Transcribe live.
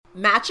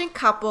Matching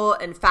couple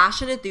and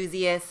fashion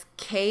enthusiasts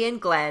Kay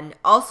and Glenn,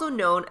 also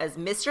known as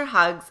Mr.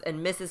 Hugs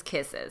and Mrs.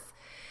 Kisses.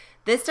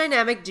 This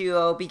dynamic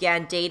duo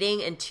began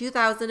dating in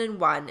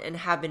 2001 and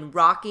have been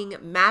rocking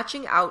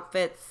matching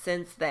outfits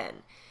since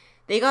then.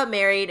 They got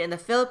married in the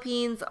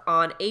Philippines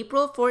on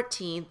April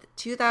 14th,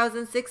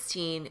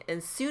 2016,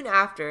 and soon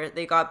after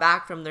they got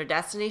back from their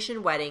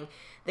destination wedding,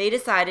 they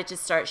decided to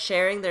start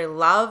sharing their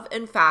love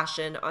and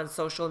fashion on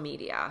social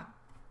media.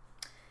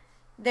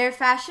 Their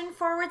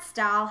fashion-forward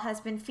style has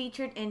been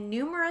featured in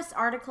numerous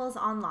articles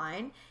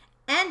online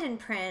and in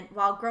print,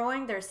 while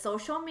growing their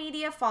social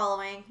media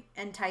following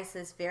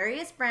entices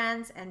various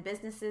brands and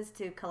businesses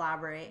to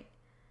collaborate.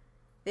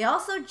 They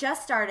also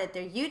just started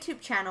their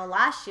YouTube channel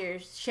last year,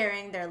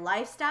 sharing their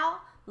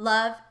lifestyle,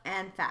 love,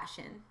 and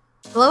fashion.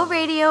 Glow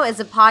Radio is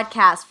a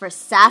podcast for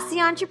sassy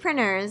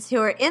entrepreneurs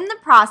who are in the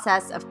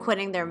process of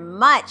quitting their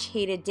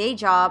much-hated day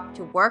job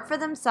to work for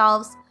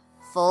themselves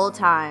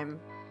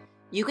full-time.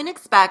 You can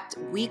expect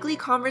weekly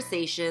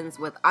conversations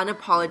with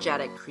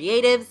unapologetic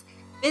creatives,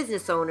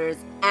 business owners,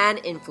 and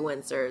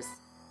influencers.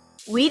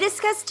 We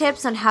discuss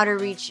tips on how to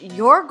reach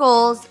your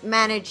goals,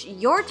 manage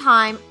your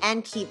time,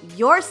 and keep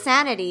your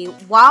sanity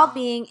while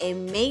being a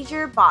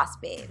major boss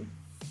babe.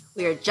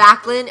 We are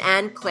Jacqueline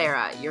and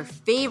Clara, your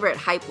favorite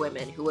hype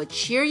women who will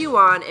cheer you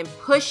on and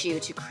push you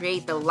to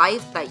create the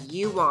life that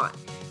you want.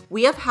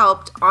 We have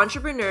helped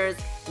entrepreneurs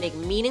make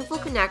meaningful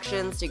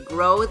connections to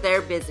grow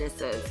their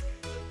businesses.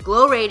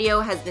 Glow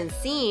Radio has been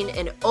seen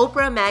in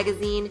Oprah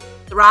Magazine,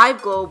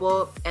 Thrive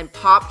Global, and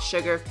Pop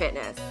Sugar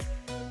Fitness.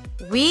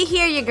 We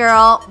hear you,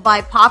 girl.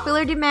 By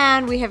popular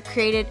demand, we have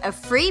created a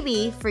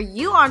freebie for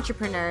you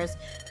entrepreneurs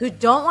who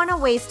don't want to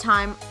waste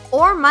time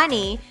or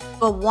money,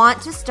 but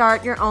want to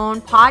start your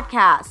own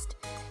podcast.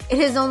 It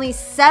is only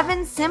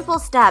 7 simple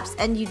steps,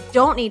 and you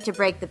don't need to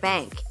break the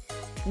bank.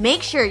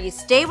 Make sure you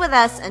stay with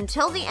us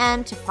until the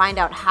end to find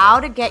out how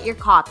to get your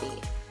copy.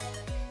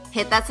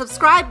 Hit that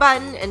subscribe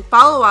button and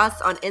follow us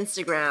on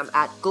Instagram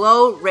at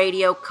Glow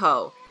Radio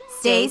Co.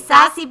 Stay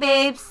sassy,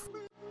 babes.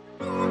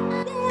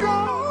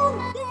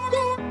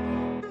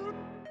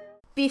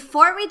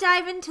 Before we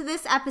dive into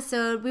this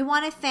episode, we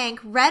want to thank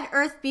Red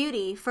Earth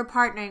Beauty for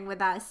partnering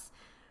with us.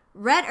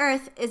 Red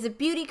Earth is a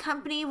beauty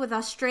company with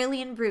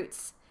Australian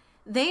roots.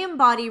 They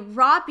embody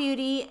raw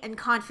beauty and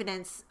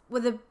confidence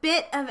with a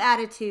bit of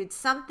attitude,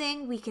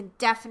 something we can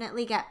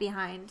definitely get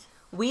behind.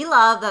 We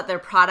love that their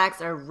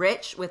products are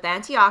rich with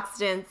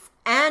antioxidants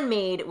and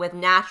made with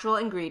natural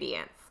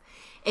ingredients.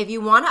 If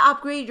you want to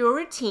upgrade your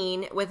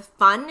routine with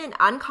fun and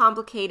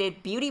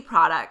uncomplicated beauty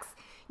products,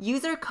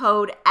 use our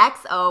code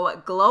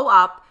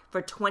XOGLOWUP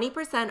for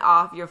 20%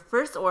 off your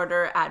first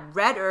order at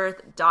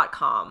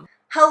redearth.com.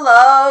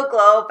 Hello,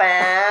 Glow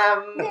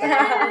fam!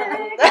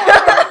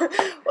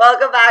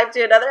 Welcome back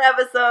to another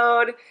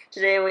episode.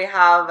 Today we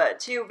have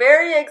 2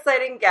 very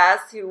exciting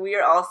guests who we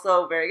are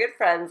also very good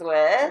friends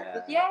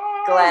with. Yay!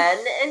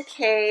 Glenn and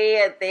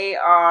Kay. They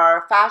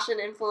are fashion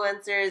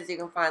influencers. You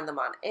can find them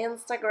on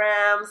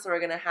Instagram. So we're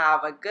going to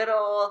have a good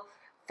old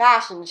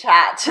fashion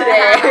chat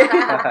today.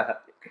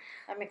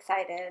 I'm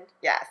excited.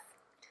 Yes.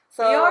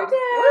 So, You're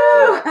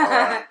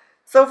too!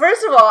 So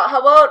first of all, how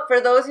about for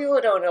those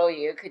who don't know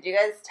you, could you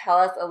guys tell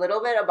us a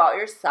little bit about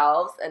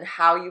yourselves and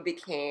how you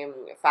became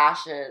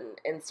fashion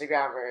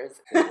Instagrammers?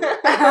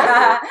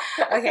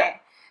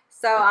 Okay,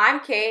 so I'm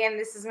Kay and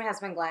this is my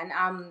husband Glenn.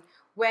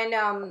 When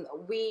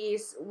we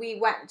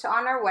went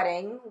on our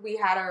wedding, we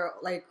had our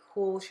like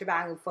whole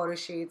shebang of photo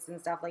shoots and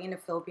stuff. Like in the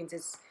Philippines,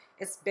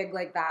 it's big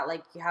like that.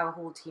 Like you have a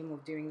whole team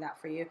of doing that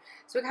for you.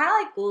 So we kind of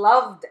like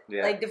loved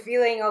like the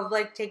feeling of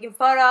like taking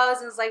photos,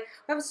 and it's like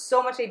we have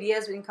so much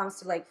ideas when it comes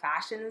to like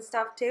fashion and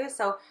stuff too.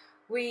 So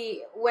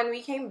when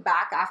we came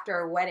back after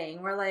our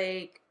wedding, we're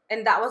like,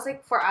 and that was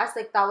like for us,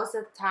 like that was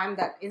the time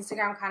that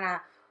Instagram kind of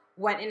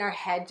went in our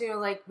head, you know,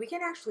 like we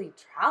can actually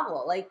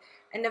travel. Like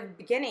in the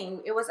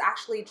beginning, it was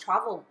actually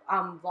travel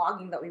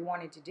vlogging that we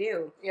wanted to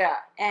do. Yeah.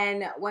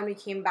 And when we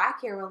came back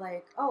here, we're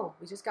like, oh,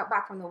 we just got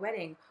back from the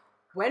wedding.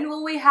 When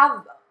will we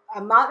have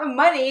amount of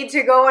money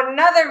to go on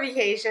another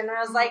vacation? And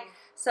I was like,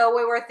 so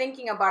we were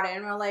thinking about it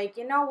and we're like,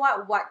 you know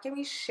what can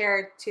we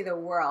share to the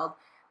world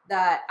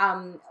that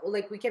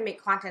like we can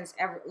make contents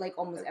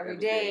almost every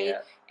day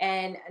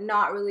and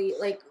not really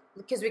like,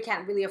 because we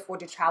can't really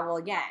afford to travel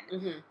again.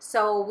 Mm-hmm.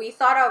 So we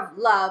thought of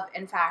love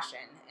and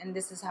fashion, and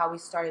this is how we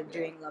started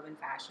doing love and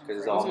fashion.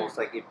 Because it's almost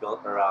like it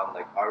built around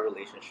like our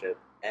relationship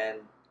and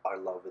our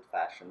love with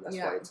fashion. That's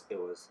why it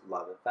was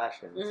love and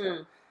fashion.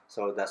 Mm-hmm.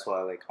 So that's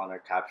why, like, on our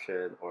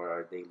caption or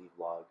our daily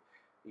vlog,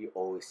 you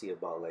always see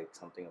about, like,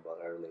 something about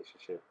our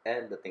relationship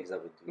and the things that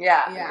we do in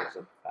terms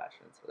of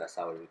fashion. So that's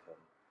how we become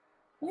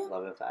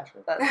love and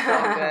fashion. That's so good.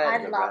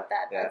 I love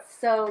that. Yeah. That's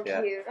so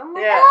cute. Oh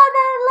my Yeah. God,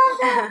 I love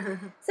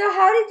that. So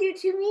how did you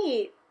two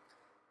meet?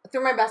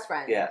 Through my best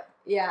friend. Yeah.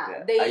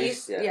 They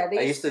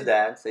used to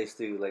dance. I used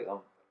to, like,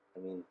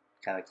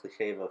 kind of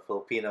cliche, but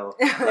Filipino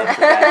loves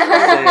to dance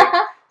and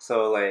sing.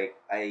 So, like,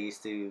 I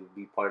used to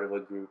be part of a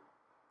group.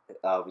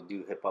 We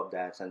do hip hop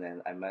dance, and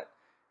then I met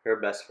her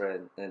best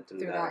friend, and through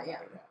that.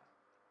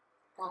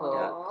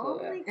 Oh Cool.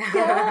 my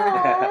God,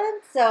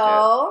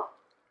 So,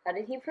 how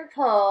did he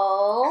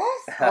propose?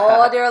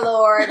 Oh dear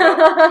Lord!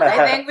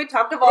 I think we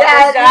talked about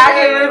Yeah, this.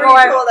 exactly. Jackie, You before.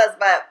 already told us,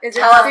 but Is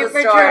tell it us the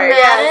super story.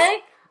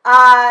 dramatic?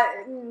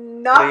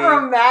 Not Pretty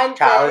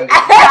romantic.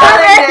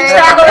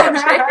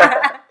 challenging.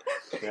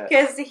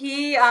 Because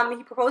he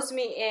proposed to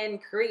me in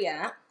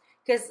Korea.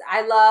 Because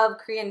I love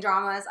Korean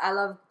dramas. I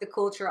love the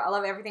culture. I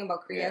love everything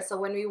about Korea. Yeah. So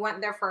when we went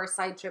there for a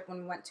side trip,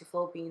 when we went to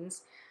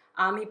Philippines,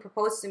 he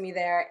proposed to me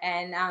there,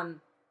 and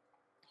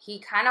he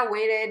kind of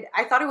waited.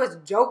 I thought he was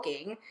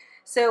joking.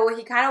 So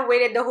he kind of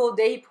waited the whole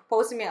day. He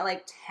proposed to me at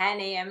like 10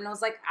 a.m. And I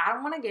was like, I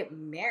don't want to get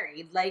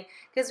married. Like,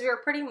 because we were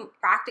pretty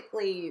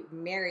practically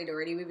married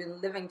already. We've been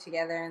living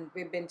together and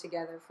we've been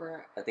together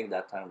for... I think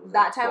that time was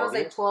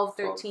like 12,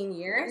 13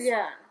 years.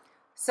 Yeah.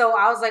 So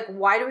I was like,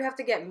 why do we have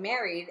to get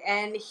married?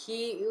 And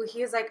he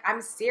was like,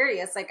 I'm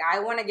serious. Like, I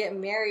want to get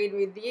married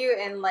with you.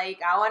 And like,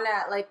 I want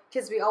to, like,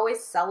 because we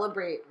always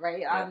celebrate,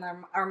 right,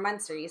 on our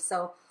monthsary.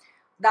 So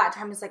that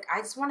time is like,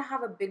 I just want to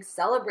have a big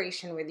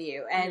celebration with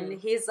you. And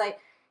he's like,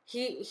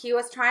 he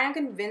was trying to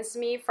convince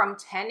me from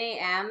 10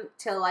 a.m.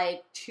 to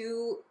like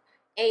 2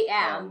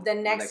 a.m. the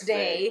next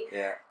day.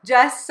 Yeah.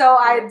 Just so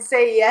I'd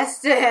say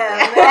yes to him.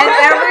 And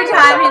every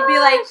time he'll be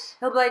like,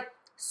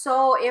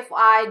 so if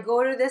I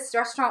go to this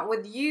restaurant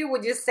with you,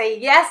 would you say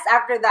yes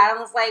after that? I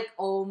was like,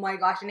 oh my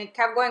gosh. And it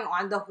kept going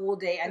on the whole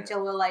day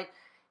until we're like,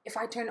 if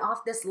I turn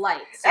off this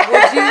light, would you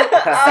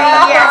say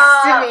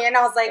yes to me? And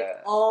I was like,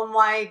 oh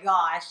my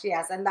gosh,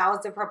 yes. And that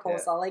was the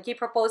proposal. Like, he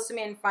proposed to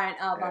me in front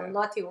of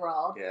Lotte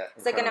World. Yeah.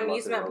 It's like an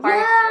amusement Yeah,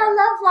 park. I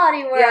love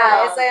Lotte World.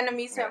 Yeah, it's like an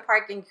amusement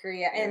park in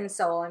Korea, in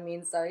Seoul. I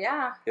mean, so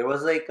yeah. It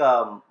was like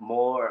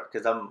more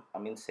because I'm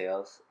in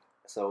sales.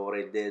 So what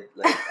I did,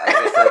 like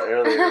I said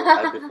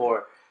earlier,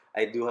 before,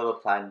 I do have a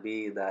plan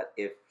B that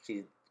if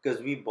she,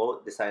 because we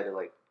both decided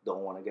like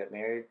don't want to get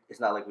married. It's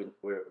not like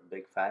we're a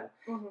big fan.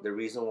 The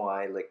reason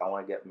why like I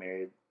want to get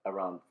married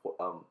around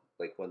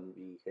like when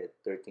we hit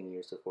 13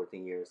 years to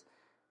 14 years,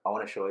 I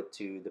want to show it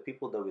to the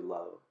people that we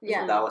love.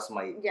 Yeah. So that was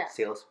my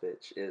sales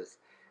pitch is.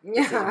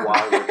 Yeah. This is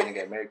why we're gonna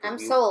get married. I'm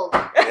sold.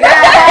 Like,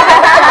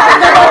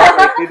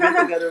 we've been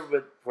together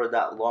for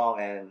that long,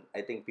 and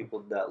I think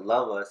people that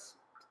love us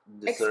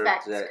deserve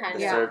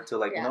to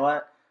like, you know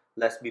what?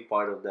 Let's be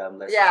part of them.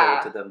 Let's show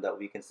it to them that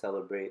we can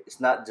celebrate. It's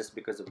not just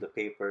because of the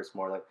paper. It's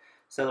more like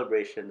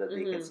celebration that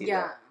they can see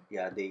that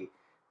they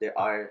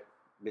are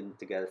been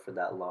together for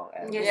that long.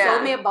 And you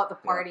told me about the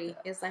party.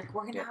 It's like,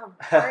 we're gonna have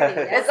a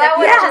party. Is that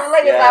what is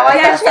that why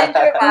you changed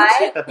your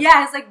mind?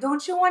 Yeah, it's like,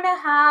 don't you want to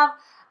have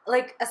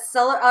like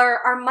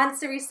our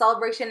monthsary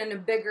celebration in a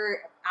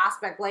bigger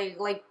aspect?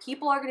 Like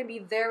people are gonna be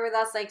there with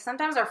us. Like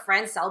sometimes our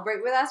friends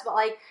celebrate with us, but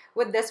like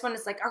with this one,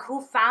 it's like our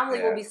whole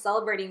family will be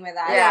celebrating with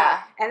us.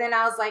 Yeah. And then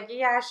I was like,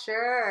 yeah,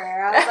 sure.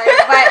 I was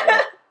like,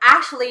 but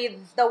actually,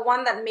 the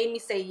one that made me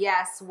say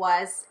yes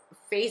was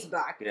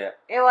Facebook. Yeah.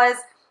 It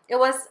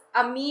was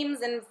a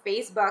memes in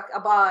Facebook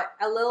about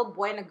a little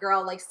boy and a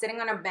girl like sitting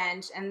on a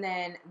bench, and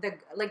then the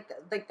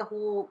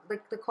whole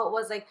like the quote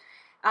was like,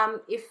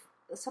 if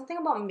something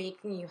about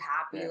making you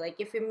happy, like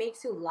if it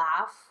makes you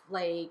laugh,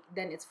 like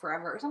then it's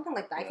forever or something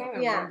like that. I can't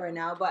even remember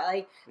now, but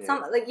like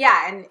some like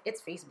and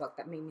it's Facebook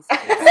that made me say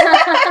this,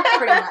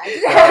 pretty much.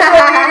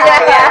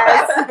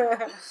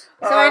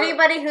 So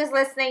anybody who's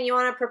listening, you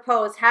want to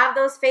propose, have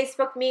those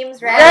Facebook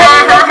memes ready.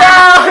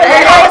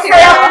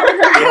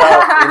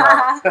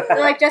 They're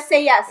like, just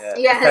say yes.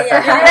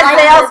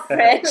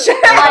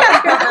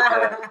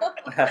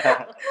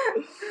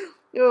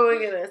 Oh my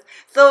goodness.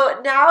 So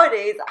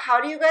nowadays,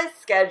 how do you guys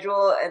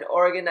schedule and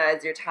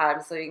organize your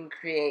time so you can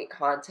create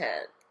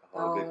content?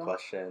 Oh, good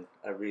question.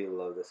 I really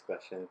love this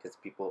question because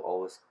people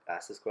always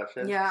ask this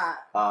question. Yeah.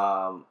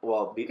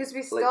 Well, because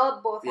we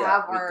still both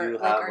have our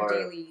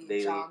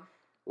daily job.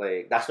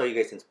 Like that's why you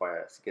guys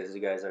inspire us, because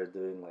you guys are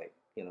doing like,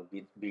 you know,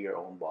 be your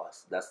own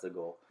boss. That's the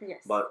goal.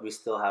 Yes. But we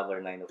still have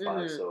our 9 to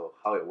 5. So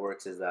how it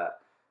works is that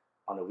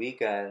on the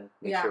weekend,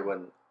 make sure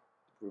when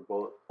we're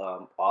both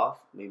off,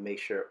 we make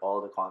sure all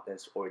the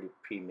content's already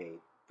pre-made,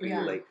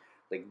 like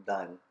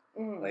done.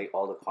 Like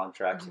all the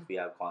contracts, if we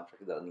have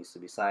contracts that needs to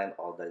be signed,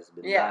 all that has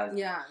been done.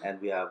 Yeah. And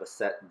we have a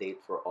set date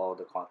for all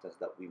the contents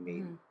that we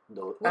made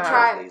those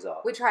days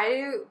off. We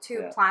try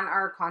to plan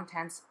our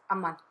contents a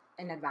month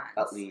in advance.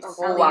 At least.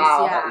 Oh,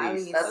 wow. At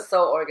least. That's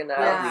so organized.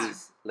 At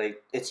least.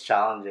 Like, it's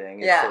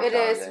challenging. It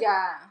is.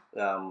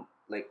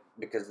 Like,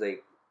 because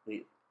like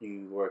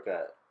you work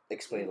at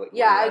explain like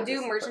I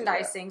do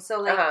merchandising.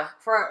 So like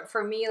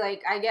for me,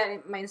 like I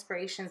get my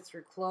inspirations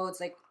through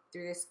clothes, like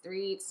through the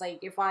streets, like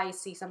if I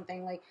see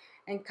something like,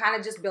 and kind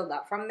of just build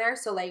up from there.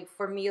 So like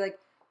for me, like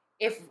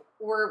if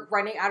we're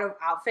running out of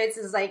outfits,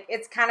 is like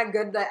it's kind of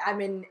good that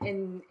I'm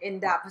in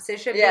that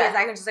position, because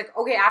I can just like,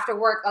 okay, after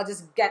work I'll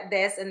just get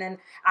this, and then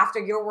after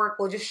your work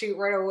we'll just shoot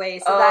right away.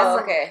 So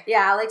that's okay.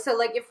 Like so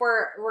like if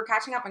we're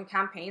catching up on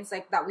campaigns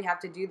like that we have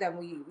to do, then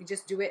we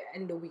just do it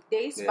in the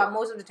weekdays. But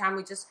most of the time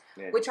we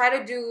try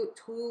to do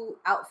 2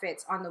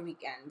 outfits on the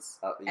weekends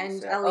at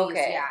least.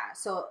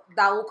 So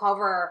that will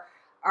cover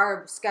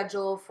our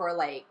schedule for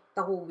like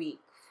the whole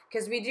week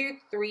because we do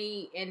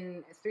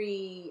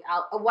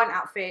one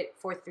outfit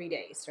for 3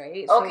 days,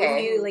 right? Okay. So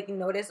if you like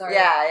notice our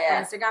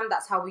Instagram,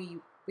 that's how we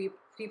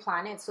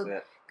pre-plan it.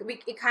 So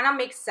it kind of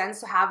makes sense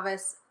to have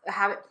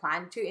it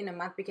planned to in a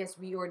month, because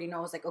we already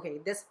know it's like, okay,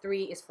 this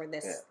 3 is for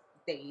this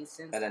days,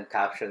 and then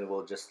caption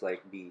will just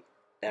like be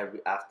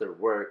after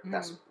work.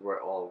 That's where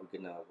all we're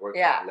gonna work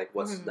on. Like,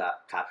 what's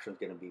that caption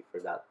gonna be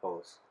for that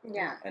post?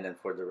 Yeah. And then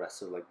for the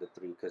rest of like the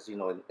 3, because in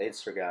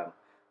Instagram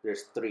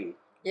there's 3.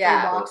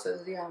 Yeah.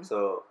 Boxes, yeah.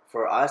 So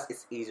for us,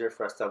 it's easier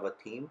for us to have a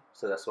team.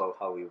 So that's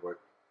how we work.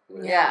 So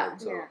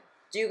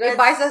do you guys? It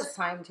buys us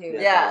time too.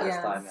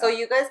 Yeah. So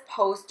you guys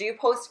post? Do you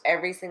post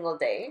every single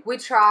day? We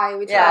try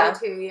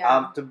to.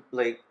 Yeah. To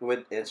like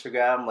with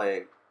Instagram,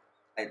 like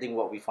I think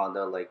what we found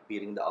out, like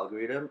beating the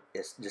algorithm,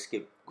 is just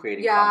keep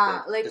creating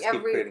content. Like just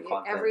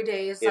every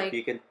day is if like,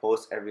 you can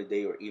post every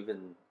day, or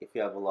even if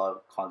you have a lot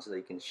of content that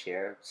you can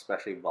share,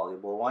 especially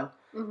valuable one,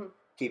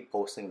 keep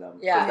posting them.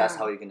 Yeah. That's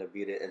how you're gonna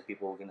beat it, and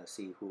people are gonna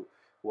see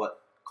what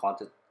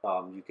content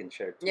you can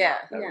share to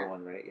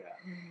everyone, right? Yeah.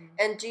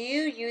 And do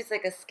you use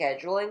like a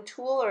scheduling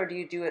tool, or do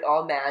you do it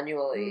all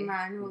manually?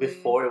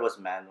 Before it was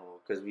manual,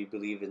 because we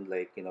believe in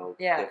like,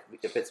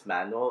 if it's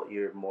manual,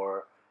 you're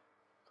more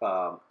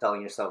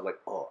telling yourself like,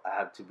 oh, I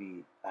have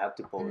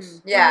to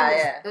post.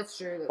 That's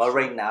true. But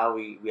right now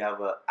we have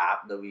an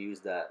app that we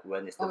use that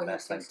when it's the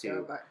best time to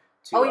you post.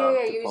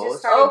 just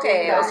started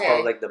doing that. It's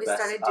called like the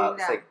best.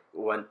 It's like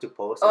when to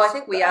post. I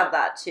think we have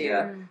that too.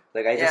 Yeah,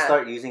 like I just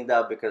start using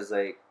that because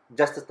like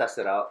just to test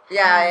it out.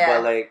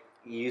 But like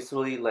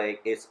usually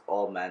like it's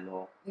all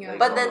manual. Yeah.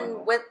 But then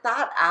manual. With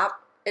that app,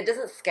 it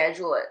doesn't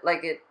schedule it.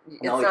 Like it's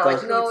not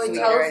like it tells you.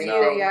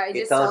 Yeah, it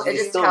just tells you. Yeah,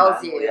 it's still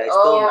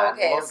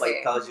manual, but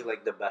it tells you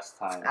like the best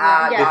time.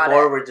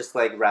 Before we're just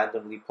like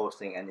randomly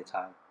posting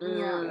anytime.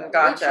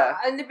 Gotcha.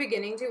 In the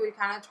beginning too, we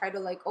kind of try to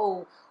like,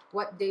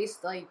 what days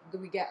like do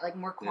we get like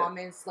more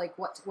comments, like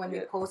when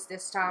we post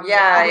this time,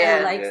 how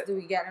many likes do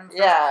we get, and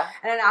stuff.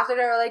 And then after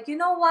that, we're like, you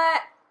know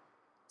what?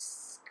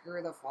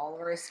 Screw the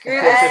followers, screw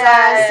this.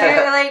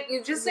 Like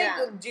you just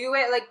like do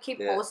it, like keep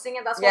posting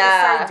it. That's what we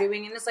started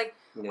doing, and it's like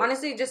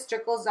honestly, it just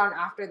trickles down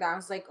after that.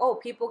 It's like,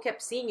 people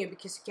kept seeing you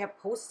because you kept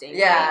posting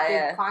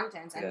good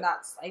content, and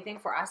that's, I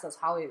think for us, that's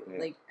how we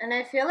like. And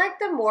I feel like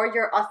the more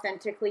you're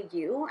authentically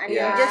you, and you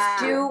just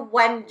do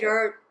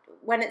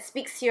when it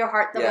speaks to your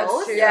heart the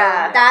most,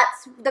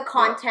 that's the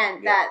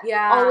content that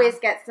always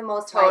gets the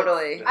most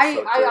totally.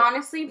 I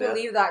honestly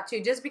believe that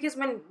too. Just because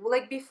when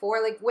like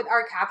before, like with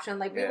our caption,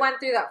 like we went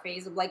through that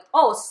phase of like,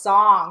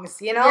 songs, lyrics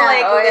in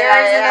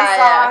the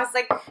songs,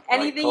 like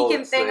anything you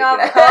can think of,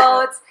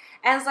 quotes,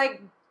 and it's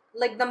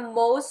like the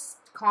most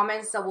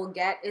comments that we'll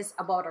get is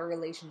about our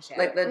relationship,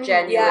 like the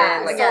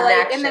genuine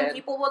connection. And then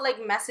people would like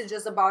message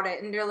us about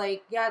it, and they're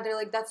like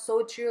that's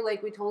so true,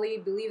 like we totally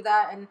believe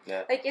that, and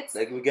like it's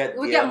like we get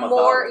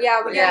more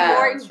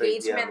more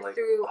engagement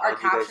through our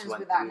captions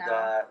with that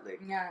now.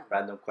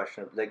 Random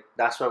question, like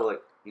that's where we're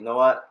like, you know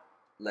what,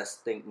 let's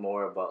think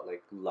more about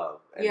like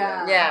love, and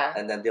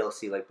and then they'll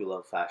see like we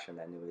love fashion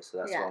anyway, so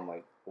that's why I'm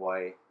like,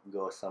 why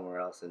go somewhere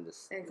else in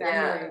this?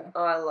 Exactly.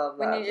 I love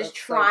that. When you're just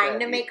trying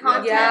to make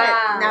content,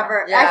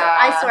 never.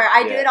 I swear,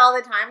 I do it all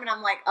the time, and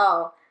I'm like,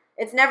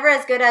 it's never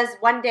as good as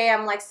one day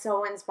I'm like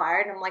so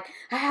inspired, and I'm like,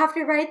 I have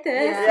to write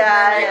this. And then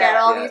I get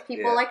all these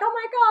people like, oh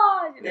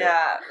my god.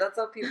 Yeah, that's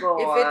what people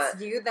want. If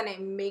it's you, then it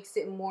makes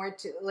it more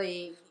to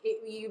like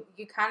you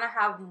kind of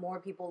have more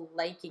people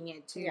liking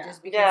it too,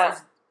 just because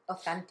it's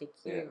authentic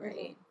you,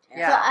 right?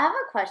 So I have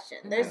a question.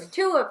 There's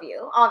 2 of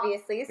you,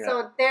 obviously.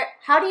 So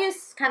how do you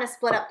kind of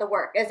split up the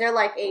work? Is there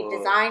like a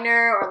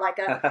designer or like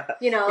a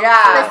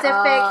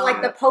specific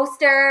like the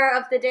poster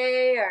of the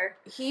day, or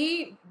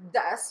he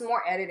does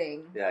more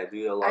editing? Yeah, I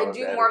do a lot. I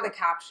do more of the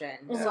caption.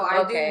 So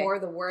I do more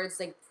of the words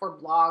like for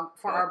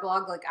our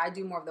blog. Like I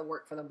do more of the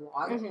work for the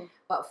blog.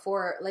 But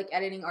for like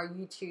editing our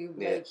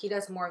YouTube, like he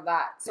does more of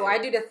that. So I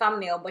do the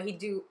thumbnail, but he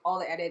do all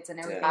the edits and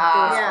everything.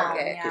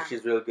 Because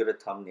she's really good at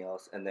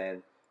thumbnails, and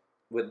then.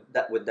 With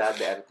that,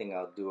 the editing,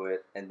 I'll do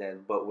it, and then,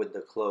 but with the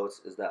clothes,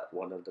 is that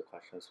one of the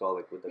questions? Well,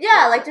 like with the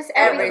clothes, like just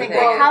everything.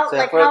 Like how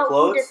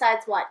who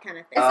decides what kind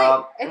of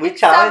thing? We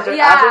challenge.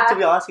 Actually, to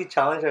be honest, we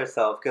challenge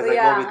ourselves because like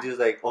what we do is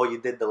like, you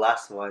did the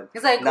last one.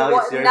 It's like now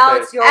it's your turn.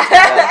 That's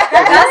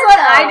what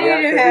I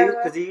do to him.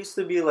 Because it used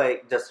to be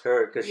like just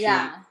her, because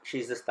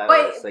she's the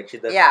stylist, like she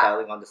does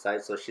styling on the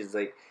side, so she's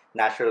like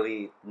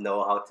naturally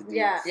know how to do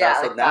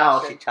stuff. So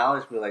now she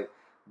challenged me like.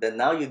 Then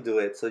now you do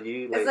it, so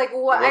you like. It's like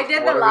I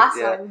did the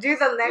last one. Do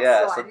the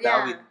next one. So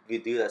now we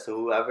do that. So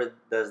whoever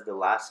does the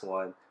last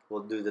one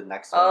will do the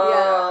next one.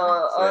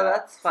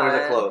 That's fun for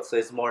the clothes. So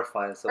it's more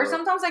fun. So or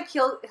sometimes like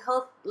he'll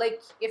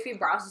like if he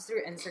browses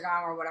through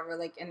Instagram or whatever,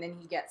 like, and then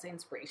he gets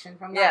inspiration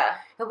from that.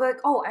 He'll be like,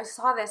 I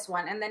saw this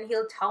one, and then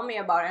he'll tell me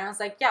about it, and I was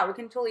like, we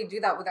can totally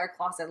do that with our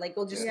closet. Like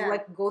we'll just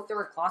like go through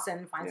our closet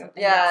and find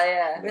something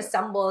that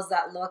resembles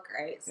that look,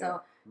 right?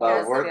 So.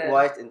 But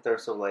work-wise, in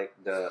terms of like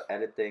the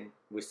editing,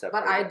 we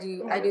separate. But I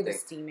do the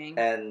steaming.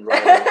 And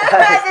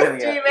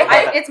steaming.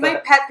 It's my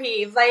pet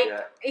peeve. Like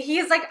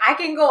he's like, I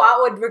can go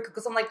out with Rico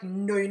because I'm like,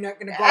 no, you're not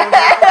gonna go out with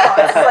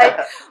Rico. It's like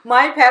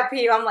my pet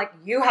peeve. I'm like,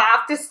 you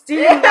have to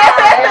steam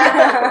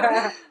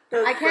that.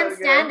 I can't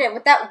stand it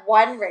with that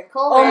one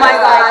wrinkle. Oh my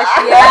gosh,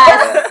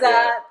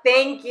 yes.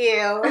 Thank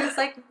you. He's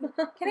like,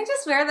 can I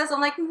just wear this?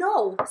 I'm like,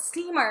 no,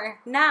 steamer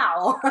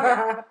now.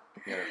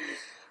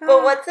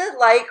 But what's it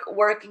like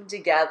working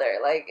together?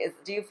 Like,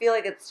 do you feel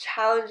like it's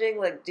challenging?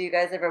 Like, do you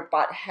guys ever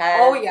butt heads?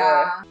 Oh,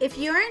 yeah. If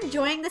you're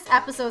enjoying this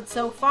episode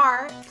so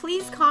far,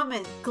 please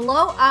comment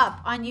Glow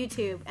Up on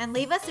YouTube and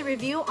leave us a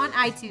review on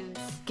iTunes.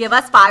 Give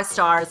us 5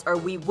 stars or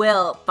we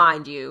will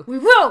find you. We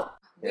will!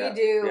 Yeah.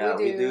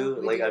 We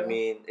do. I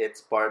mean,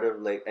 it's part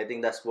of like, I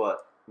think that's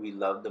what we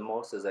love the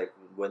most is like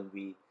when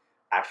we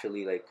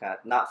actually like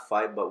not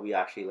fight, but we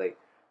actually like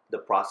the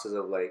process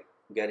of like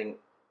getting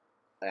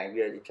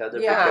angry at each other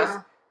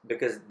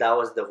because that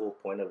was the whole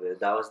point of it.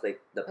 That was like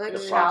the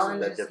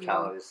process, the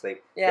challenge. It's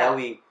like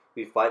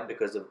we fight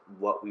because of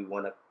what we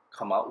want to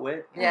come out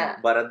with. Yeah.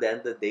 But at the end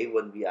of the day,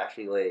 when we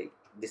actually like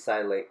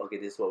decide like, okay,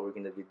 this is what we're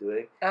gonna be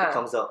doing, it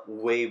comes out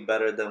way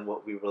better than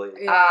what we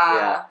really.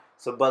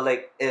 So, but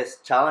like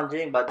it's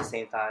challenging, but at the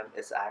same time,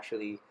 it's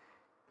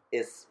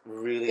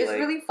really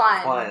really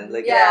fun.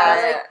 Like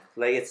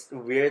like it's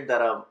weird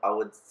that I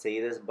would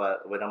say this,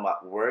 but when I'm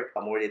at work,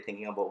 I'm already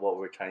thinking about what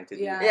we're trying to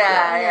do.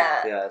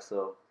 Yeah.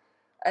 So.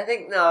 I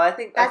feel like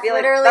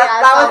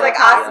that was like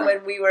us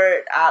when we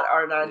were at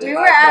our 9 to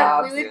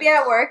 5 we would be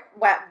at work,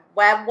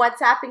 web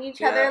WhatsApping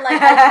each other like,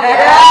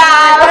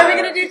 what are we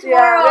gonna do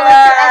tomorrow?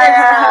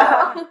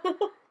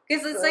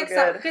 Because it's like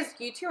because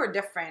you two are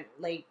different,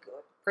 like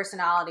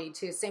personality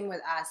too. Same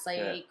with us,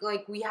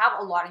 like we have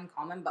a lot in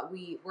common, but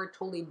we're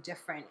totally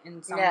different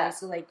in some ways.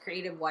 So like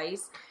creative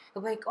wise,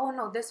 like oh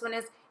no, this one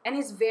is. And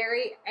he's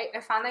very, I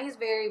found that he's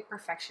very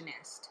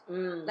perfectionist.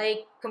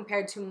 Like,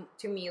 compared to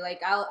me.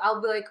 Like, I'll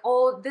be like,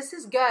 oh, this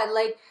is good.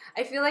 Like,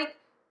 I feel like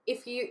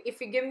if you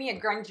give me a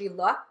grungy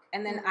look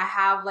and then I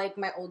have, like,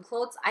 my old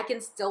clothes, I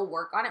can still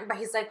work on it. But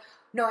he's like,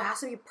 no, it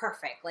has to be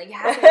perfect. Like, it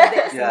has to be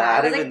this and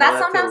that. Like, that's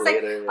sometimes,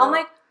 like, I'm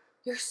like,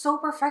 you're so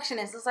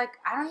perfectionist. It's like,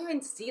 I don't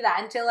even see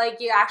that until, like,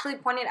 you actually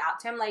point it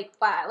out to him. Like,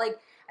 but, like,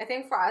 I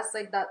think for us,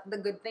 like, the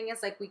good thing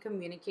is, like, we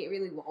communicate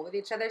really well with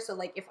each other. So,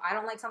 like, if I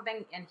don't like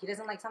something and he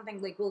doesn't like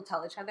something, like, we'll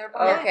tell each other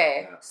about it.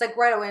 Okay. It's, like,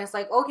 right away. It's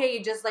like, okay,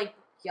 you just, like,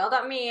 yelled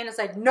at me. And it's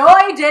like, no,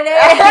 I didn't.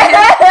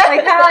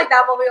 Like, kind of like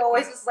that. But we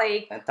always just,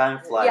 like... And time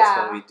flies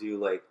when we do,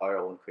 like, our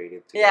own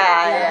creative together.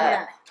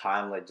 Yeah.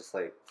 Time, like, just,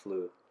 like,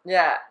 flew.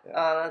 Yeah.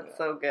 Oh, that's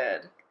so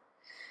good.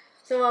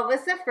 So what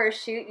was the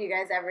first shoot you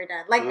guys ever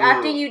done? Like,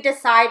 after you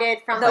decided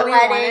from the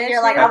wedding,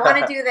 you're like, I want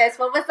to do this.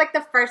 What was, like,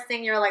 the first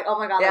thing you were like, oh,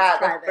 my God, let's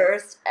try this? Yeah, the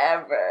first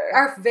ever.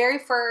 Our very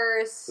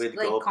first, with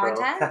like, GoPro.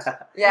 content?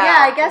 Yeah,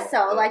 I guess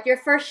so. Like, your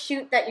first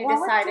shoot that you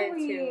decided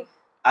to...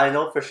 I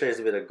know for sure it's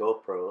with a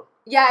GoPro.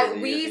 Yeah,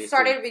 we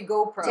started with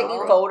GoPro.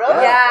 Taking photos?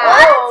 Yeah.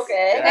 Oh,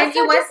 okay. Yeah. And it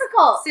was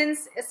difficult.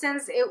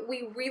 Since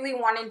we really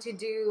wanted to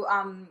do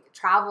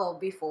travel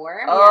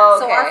before. Oh,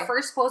 so our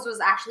first post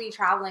was actually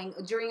traveling.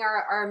 During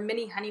our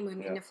mini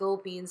honeymoon in the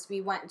Philippines,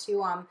 we went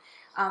to,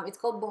 it's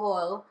called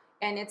Bohol.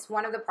 And it's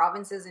one of the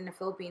provinces in the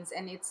Philippines.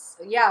 And it's,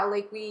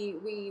 like,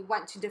 we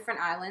went to different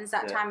islands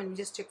that time and we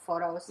just took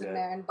photos in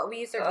there. But we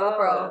used our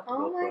GoPro.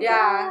 Oh, my God.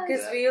 Yeah,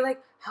 because we were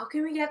like, how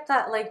can we get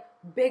that, like,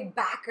 big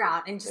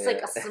background and just, like,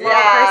 a small person in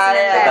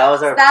there? That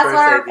was our first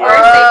idea.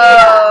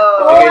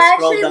 Oh, I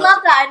actually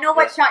love that. I know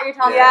what shot you're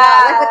talking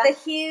about. Like, with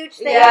the huge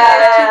thing,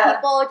 two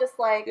people just,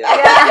 like,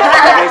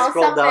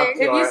 If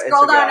you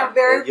scroll down the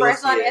very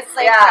first one, it's,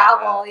 like,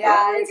 travel.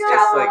 Yeah, it's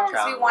travel.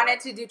 Because we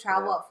wanted to do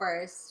travel at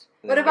first.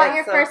 What about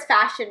your first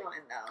fashion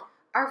one, though?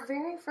 Our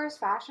very first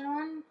fashion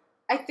one?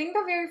 I think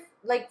the very,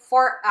 like,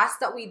 for us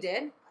that we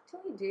did,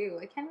 what did we do?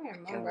 I can't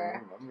even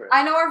remember.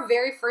 I know our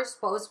very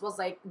first post was,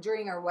 like,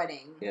 during our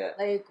wedding. Yeah.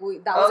 Like,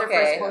 that was our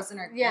first post in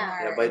our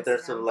but in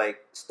terms of,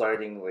 like,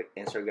 starting, like,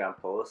 Instagram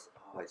posts,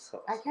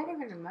 I can't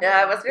even remember.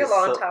 Yeah, it must be a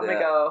long time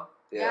ago.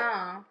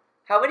 Yeah.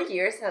 How many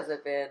years has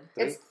it been?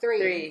 It's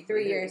 3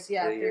 years.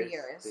 Yeah, 3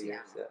 years.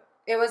 Yeah.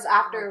 It was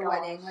after a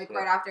wedding, like,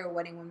 right after a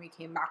wedding when we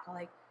came back,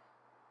 like,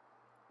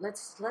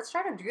 let's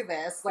try to do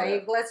this.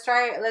 Like, let's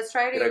try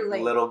to get a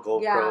like little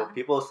GoPro.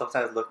 People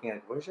sometimes looking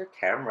like, where's your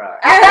camera?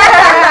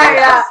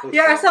 yeah.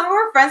 Some of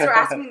our friends were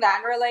asking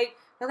that, and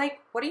they're like,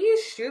 what do you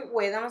shoot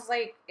with? And I was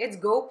like, it's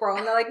GoPro,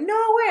 and they're like,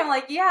 no way. I'm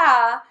like,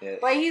 yeah.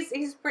 But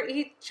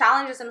he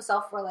challenges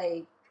himself for,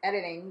 like,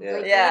 editing.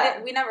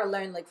 Like, we never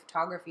learned, like,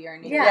 photography or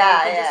anything.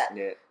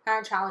 Just kind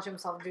of challenge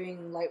himself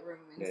doing Lightroom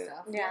and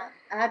stuff. Yeah,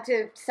 I had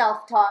to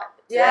self-taught.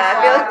 Yeah,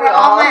 I feel like for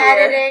all my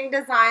editing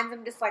designs,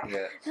 I'm just like,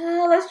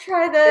 let's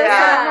try this.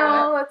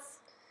 Let's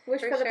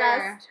wish for the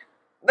best.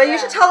 But you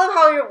should tell them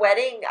how your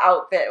wedding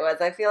outfit was.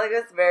 I feel like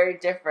it's very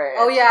different.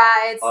 Oh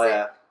yeah, it's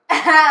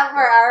for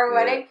our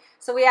wedding.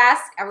 So we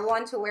asked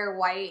everyone to wear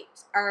white.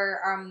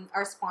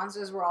 Our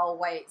sponsors were all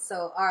white.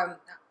 So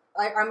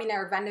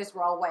our vendors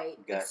were all white,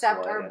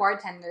 except our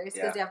bartenders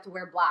because they have to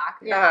wear black.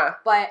 Yeah.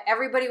 But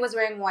everybody was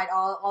wearing white.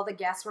 All the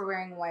guests were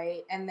wearing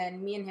white, and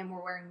then me and him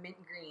were wearing mint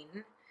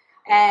green.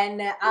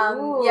 And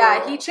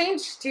he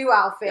changed two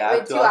outfits.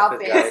 It's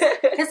like,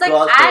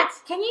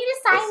 can you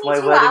design me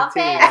two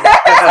outfits?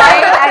 So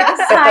I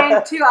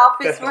designed two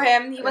outfits for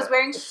him. He was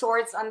wearing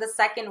shorts on the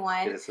second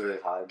one. It's really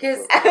hot.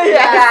 Because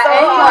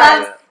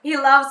so he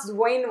loves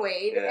Dwayne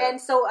Wade, and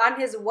so on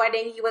his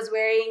wedding he was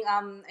wearing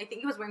I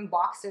think he was wearing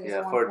boxers.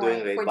 Yeah, for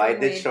Dwayne Wade. But I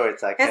did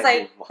shorts. I can't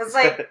do boxers. It's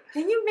like,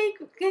 can you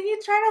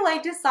try to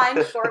like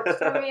design shorts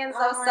for me and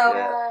stuff?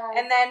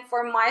 And then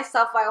for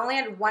myself, I only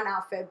had one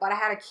outfit, but I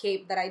had a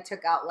cape that I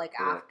took out like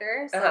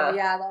after. So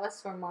that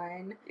was for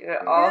mine.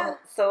 You're all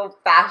so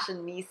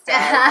fashionista.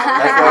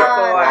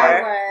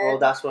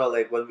 That's why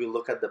like when we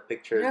look at the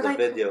pictures, the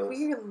videos,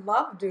 we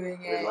love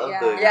doing it. We love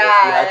doing it. We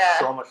had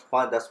so much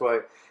fun. That's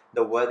why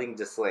the wedding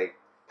just like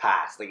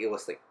passed. Like it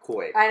was like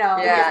quick. I know.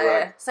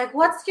 Yeah. It's like,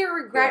 what's your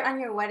regret on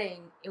your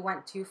wedding? It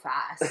went too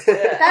fast.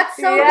 That's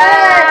so good.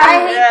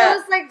 I hate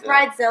those like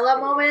bridezilla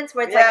moments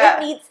where it's like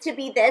it needs to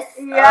be this,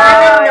 and then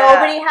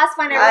nobody has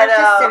fun. Everyone's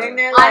just sitting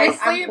there like,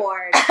 honestly, I'm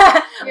bored.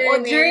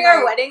 During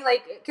our wedding,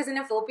 like, because in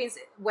the Philippines,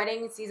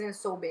 wedding season is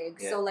so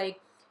big. So like,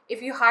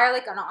 if you hire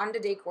like an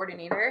on-the-day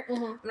coordinator,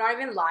 I'm not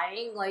even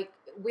lying. Like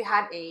we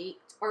had 8,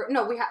 or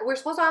no, we're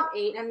supposed to have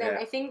 8, and then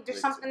I think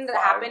there's something that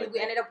happened. We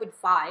ended up with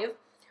 5.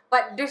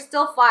 But there's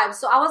still 5.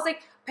 So I was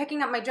like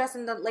picking up my dress,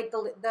 and the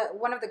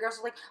one of the girls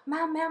was like,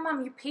 ma'am,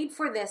 you paid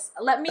for this.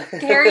 Let me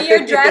carry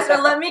your dress,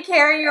 or let me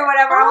carry your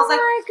whatever. I was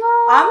like,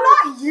 I'm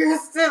not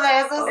used to this.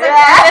 I was like,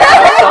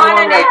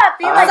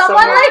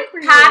 someone like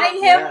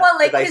patting him with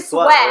like his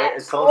sweat. Right?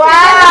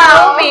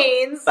 Wow.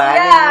 Means.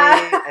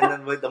 And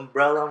then with the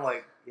umbrella, I'm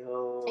like,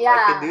 yo,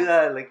 I can do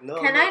that. Like, no.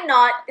 Can I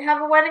not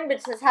have a wedding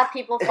but just have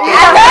people fall?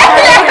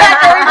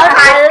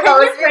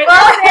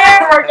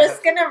 We're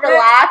just gonna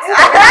relax.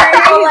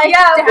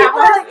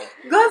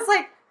 God's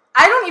like,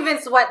 I don't even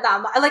sweat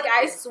that much. Like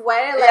I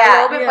sweat like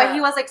a little bit, but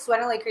he was like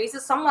sweating like crazy.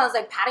 Someone was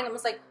like patting him. I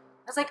was like,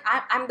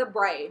 I'm the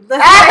bride. I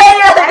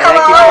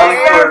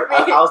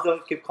was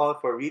gonna keep calling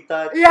for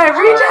retouch. Yeah,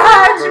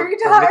 retouch. Give me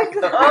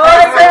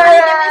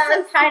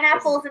some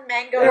pineapples and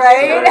mangoes.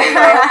 Right?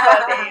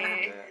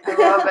 Funny. I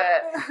love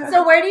it.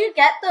 So where do you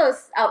get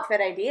those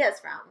outfit ideas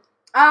from?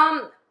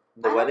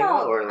 The wedding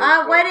or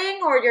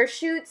wedding or your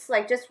shoots,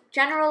 like just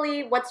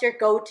generally, what's your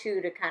go-to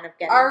to kind of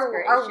get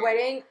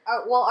inspiration?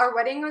 Our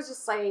wedding was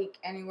just like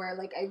anywhere.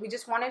 Like we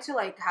just wanted to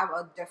like have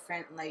a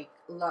different like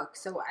look.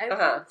 So I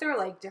went through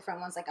like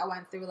different ones. Like I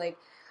went through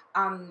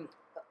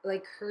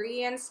like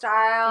Korean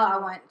style. I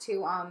went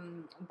to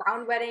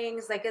brown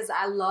weddings, like, cause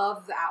I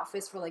love the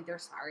outfits for like their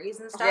saris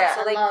and stuff. Yeah,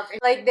 so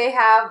like they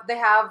have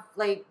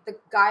like the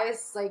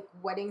guys like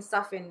wedding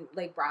stuff in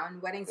like brown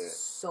weddings is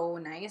so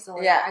nice. So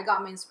like, I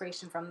got my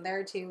inspiration from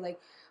there too. Like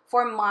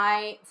for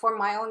my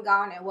own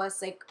gown, it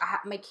was like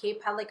my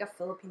cape had like a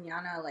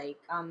Filipiniana like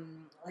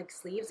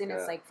sleeves, and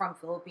it's like from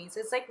Philippines.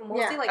 It's like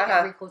mostly like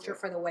agriculture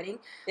for the wedding.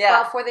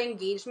 But for the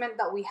engagement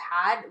that we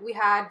had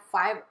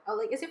 5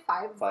 is it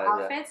 5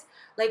 outfits?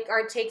 Like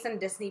our takes on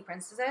Disney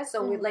princesses.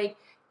 So we like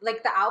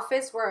the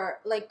outfits were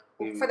like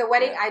for the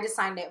wedding I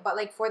designed it, but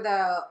like for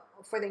the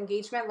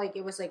engagement, like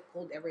it was like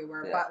pulled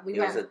everywhere. But we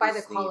went by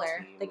the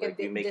color, like a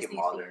Disney it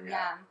modern, theme.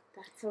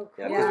 That's so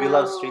cool. Yeah, because we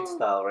love street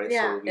style, right?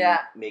 So we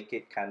make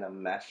it kind of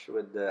mesh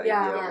with the idea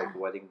of like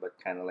wedding, but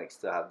kind of like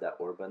still have that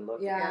urban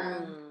look.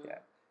 That's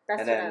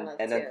and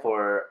then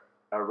for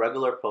a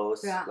regular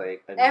post,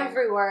 like I mean,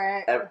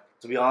 everywhere.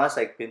 To be honest,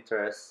 like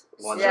Pinterest,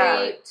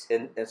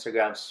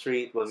 Instagram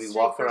street, when we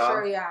walk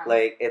around,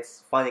 like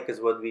it's funny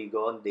because when we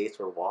go on dates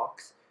or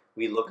walks,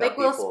 we look at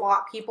people. Like we'll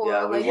spot people.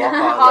 Yeah, like, we walk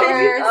on. Like,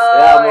 we're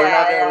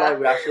not gonna lie.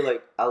 We actually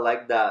like. I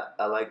like that.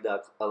 The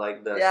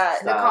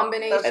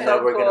combination. And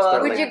then we're gonna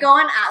start. Would you go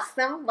and ask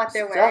them what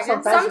they're wearing?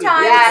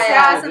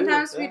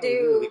 Sometimes we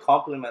do. We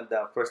compliment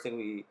them. First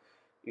thing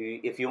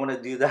if you want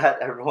to do that,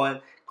 everyone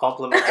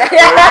compliment them.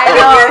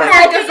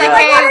 Just like,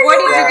 hey, where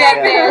did you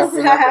get this?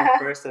 Compliment them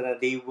first, and then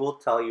they will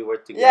tell you where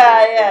to get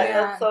it.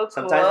 That's so cool.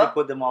 Sometimes we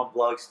put them on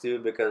blogs too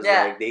because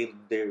like they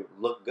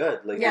look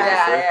good. Like they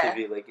deserve to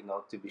be like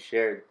to be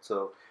shared.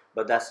 So,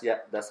 but that's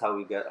how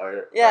we get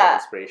our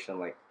inspiration,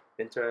 like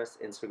Pinterest,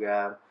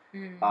 Instagram,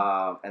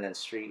 and then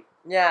street.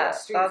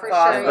 Street for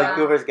sure. And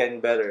Vancouver's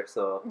getting better,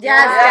 so it's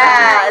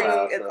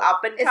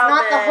up and coming. It's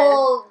not the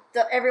whole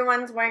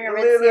everyone's wearing a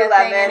Aritzia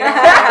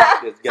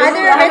Lululemon thing.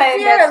 Either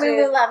Aritzia or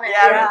Lululemon.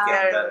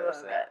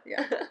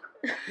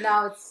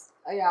 No, it's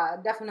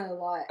definitely a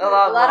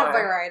lot of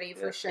variety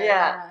for sure.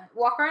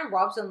 Walk around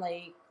Robson,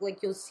 like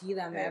you'll see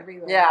them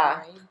everywhere.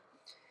 Right?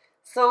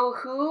 So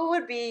who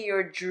would be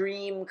your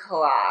dream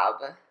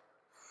collab?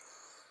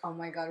 Oh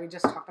my god, we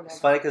just talked about. It's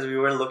funny because we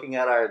were looking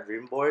at our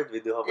dream board. We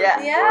do have our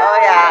dream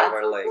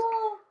board.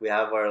 We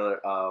have our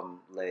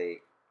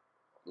like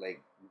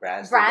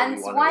brands.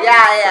 Brands one.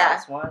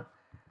 Brands one.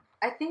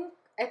 I think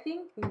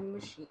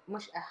Moschino.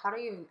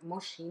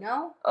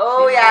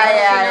 Oh,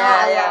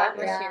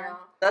 Moschino.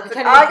 That's I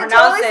can't I even can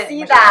pronounce totally it. see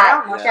Michelle,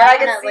 that. Michelle. Yeah, I can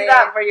see Definitely.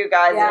 that for you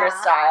guys in your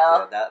Yeah. style.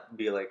 Yeah, that'd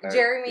be like our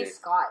Jeremy big-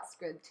 Scott's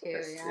good too.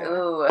 Yes, Yeah. yeah.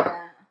 Ooh.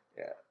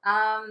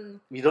 Yeah.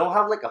 We don't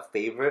have like a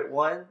favorite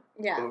one.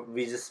 Yeah.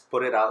 We just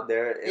put it out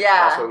there.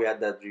 Yeah. That's why we had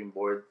that dream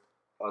board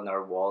on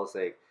our walls.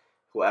 Like,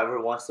 whoever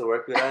wants to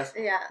work with us,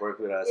 Yeah. work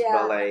with us. Yeah.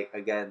 But like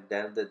again, at the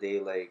end of the day,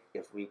 like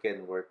if we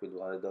can work with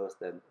one of those,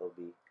 then it'll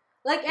be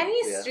Like any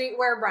Yeah.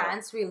 streetwear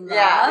brands we love.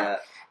 Yeah.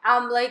 yeah.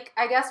 Like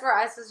I guess for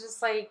us it's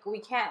just like we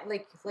can't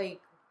like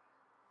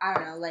I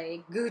don't know,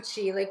 like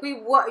Gucci. Like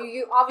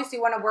you obviously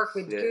want to work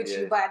with Yeah,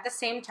 Gucci, yeah. but at the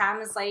same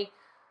time it's like,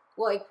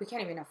 well, like we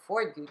can't even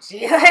afford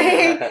Gucci.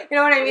 Like, you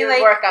know what I mean? You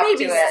Like work up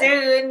maybe to it.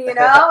 soon, you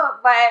know.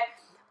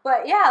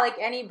 but yeah, like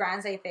any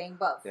brands I think.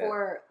 But Yeah.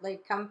 for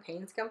like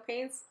campaigns,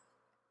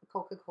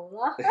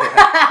 Coca-Cola.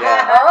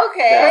 Yeah.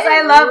 Okay. Because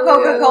I love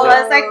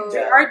Coca-Cola. It's like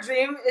Yeah. our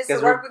dream is to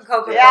 'Cause work we're- with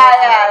Coca-Cola.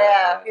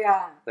 Yeah.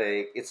 Yeah.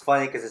 Like it's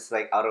funny because it's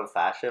like out of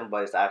fashion,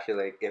 but it's actually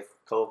like if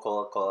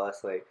Coca-Cola call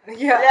us, like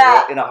Yeah.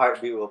 Yeah. in a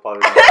heartbeat, we'll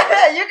probably. Make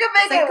it. You can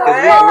make It's it like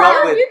Because we work. grew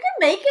up with You can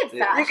make it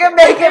Yeah. fashion. You can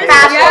make it There's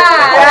fashion.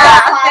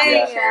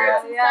 Yeah.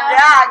 shirts and Yeah. stuff.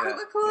 Yeah,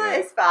 Coca-Cola Yeah.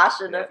 is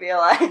fashion, I Yeah. feel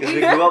like. because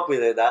we grew up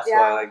with it. That's Yeah.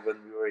 why like when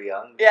we were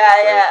young. Yeah, it's,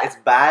 like, yeah. It's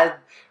bad,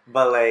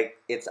 but like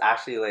it's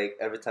actually like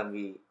every time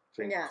we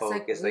drink Yeah. It's Coke,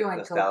 like, it's we like want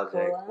nostalgic.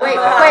 Coca-Cola. Wait,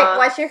 Uh-huh.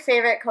 what's your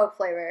favorite Coke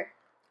flavor?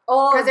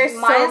 Oh, 'Cause there's so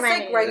mine's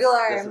many. like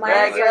regular. Just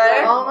Mine's regular.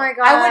 regular. Oh my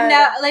god. I would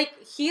never like.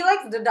 He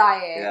likes the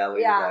diet. Yeah, I like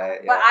the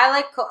diet, But yeah. I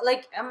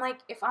like. I'm like,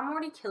 if I'm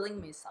already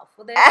killing myself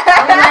with it, You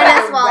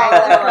might as well.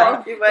 Regular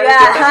one. You might Yeah.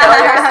 as well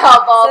kill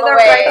yourself all So the the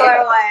way.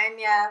 regular one,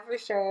 yeah, for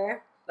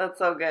sure. That's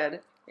so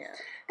good.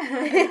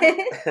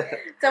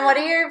 So what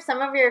are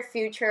some of your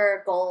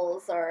future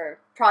goals or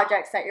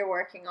projects that you're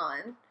working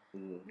on?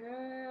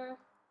 Mm,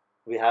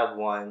 We have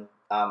one.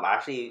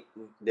 Actually,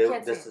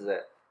 Can't this say is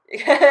it. You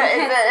You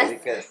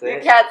can't say you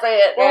it. can't say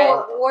it, right?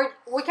 well,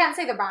 we can't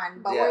say the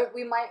brand, but Yeah.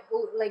 we might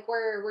like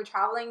we're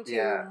traveling to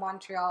Yeah.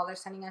 Montreal. They're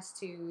sending us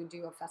to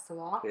do a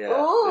festival.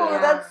 Yeah. Ooh, yeah.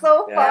 that's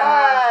so Yeah.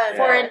 fun.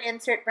 For Yeah. an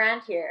insert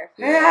brand here.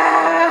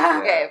 Yeah.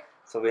 Okay.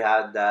 So we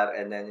had that,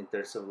 and then in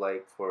terms of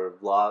like for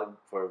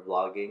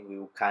vlogging,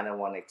 we kind of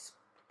want to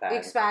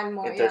Expand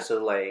more. in Yeah. terms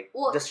of like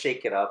Well, just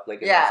shake it up,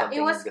 like Yeah. something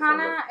It was different,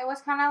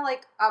 kind of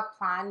like a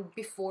plan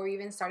before we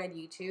even started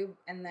YouTube,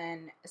 and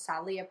then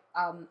sadly,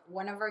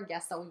 one of our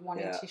guests that we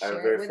wanted Yeah, to our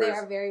share very with it, first-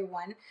 our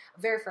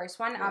very first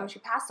one, Yeah. she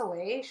passed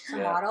away. She's a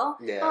Yeah. model,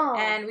 Yeah. Oh.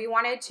 and we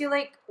wanted to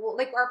like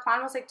our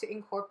plan was like to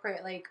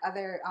incorporate like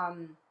other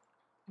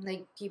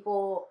like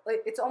people.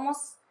 Like it's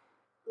almost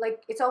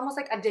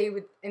like a day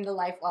in the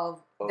life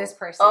of this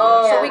person.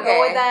 Oh, So we go okay.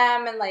 with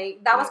them, and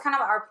like that was Yeah. kind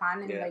of our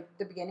plan in Yeah. like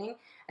the beginning,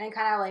 and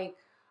kind of like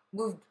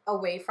moved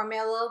away from it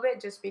a little bit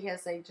just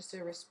because like just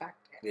to respect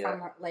it Yeah. from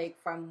her, like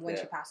from when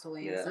she Yeah. passed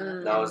away. Yeah, And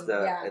stuff. that was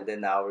the, yeah. and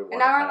then now we want. And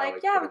now we're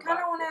like, yeah, we kind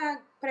of want to.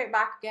 to put it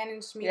back again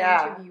and just maybe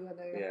Yeah. interview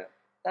other. Yeah,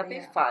 That'd be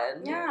Yeah.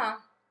 fun. Yeah.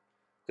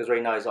 because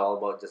right now it's all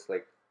about just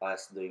like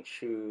us doing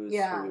shoes,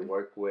 Yeah. who we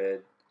work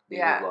with, daily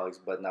Yeah. vlogs.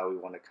 But now we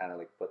want to kind of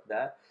like put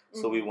that,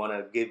 so Mm-hmm. we want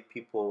to give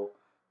people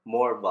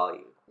more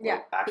value. Yeah.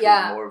 Like, actually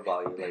Yeah. more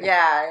value. Like,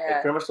 Yeah,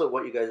 like pretty much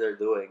what you guys are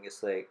doing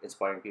is like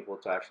inspiring people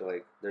to actually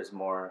like. There's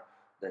more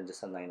than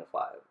just a 9 to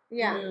 5.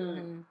 Yeah.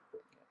 Mhm.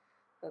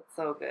 That's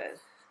so good.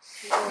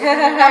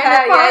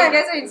 Yeah, you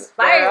guys are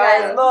inspired.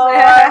 There guys.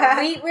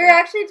 was We were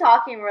actually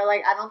talking. We're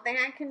like, I don't think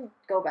I can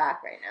go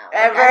back right now.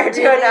 Ever I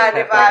do a 9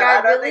 to 5.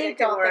 I don't really think it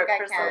can don't work think I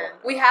for can. someone.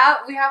 We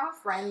have a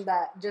friend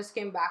that just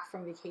came back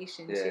from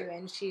vacation Yeah. too,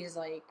 and she's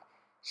like,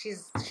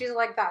 she's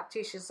like that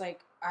too. She's like,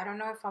 I don't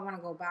know if I want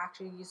to go back.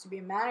 She used to be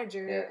a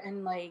manager, Yeah.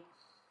 and like,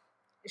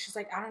 she's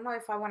like, I don't know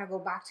if I want to go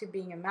back to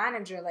being a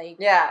manager. Like,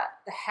 Yeah.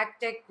 the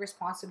hectic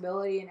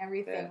responsibility and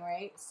everything, Yeah.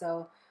 right?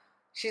 So,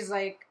 she's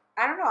like,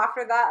 I don't know.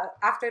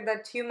 After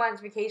the 2 months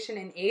vacation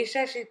in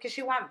Asia, because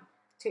she went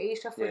to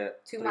Asia for Yeah,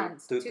 2 3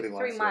 months, 3 3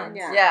 months, months.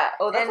 yeah. Yeah.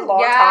 Oh, that's And a long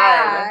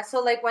yeah, time.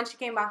 so like when she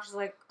came back, she's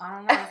like, I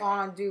don't know if I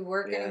want to do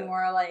work Yeah.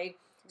 anymore. Like,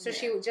 so Yeah.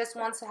 she just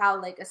wants to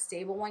have like a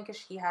stable one because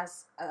she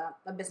has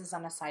a business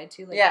on the side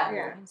too. Like, Yeah.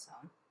 online, So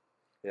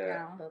Yeah. you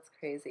know. That's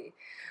crazy.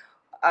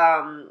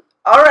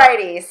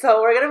 Alrighty, so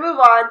we're gonna move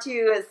on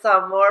to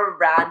some more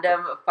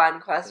random fun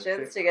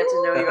questions to get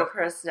to know your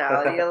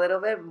personality a little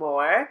bit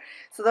more.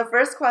 So the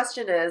first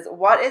question is,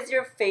 what is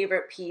your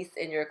favorite piece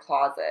in your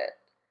closet?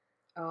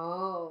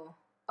 Oh,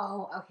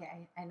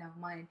 okay. I know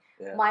mine.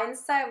 Yeah.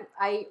 Mine's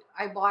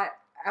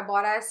I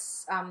bought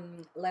us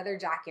leather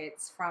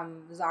jackets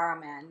from Zara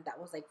Man that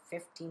was like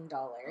 $15.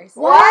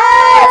 What?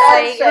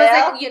 It was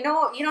like you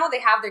know they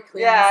have their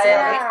clearance Yeah, sale,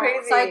 yeah, right?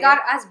 it's crazy. So I got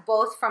us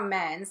both from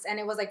Men's, and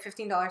it was like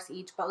 $15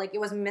 each, but like it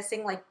was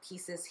missing like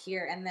pieces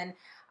here, and then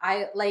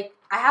I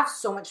have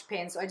so much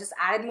pins, so I just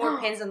added more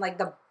pins in like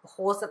the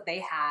holes that they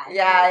had.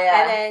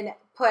 Yeah. And then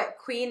put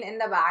Queen in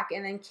the back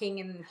and then King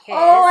in his.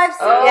 Oh, I've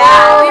seen Oh,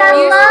 those. we've I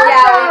used, love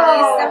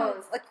we've used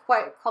them those. like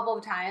quite a couple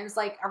of times,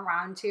 like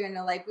around too, and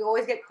like we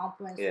always get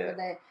compliments Yeah. with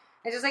it.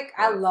 It's just like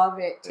I love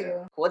it too.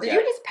 Yeah. Well, did Yeah.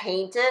 you just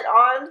paint it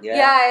on?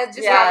 Yeah, it's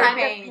just Yeah. fabric Kind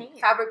of paint. paint.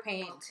 Fabric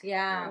paint.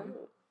 Yeah.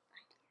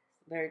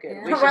 Very good.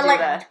 Yeah. We should We're do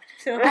like-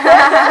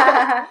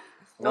 that.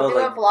 We'll do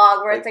like, a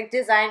vlog where it's like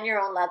design your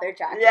own leather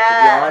jacket. To be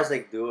Yeah. honest,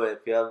 like do it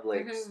if you have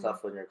like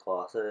stuff in your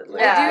closet.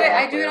 Like, Yeah.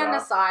 I do play it on the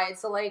around. side.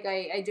 So like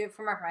I do it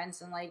for my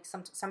friends and like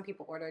some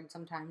people ordered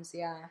sometimes.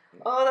 Yeah.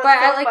 Oh, that's But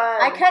I so like-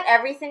 fun. I cut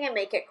everything and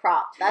make it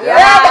cropped. That's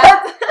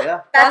Yeah.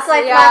 Yeah. that's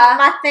like yeah.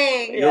 my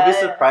thing. You'll be Yeah.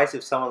 surprised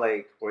if someone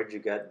like, where'd you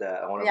get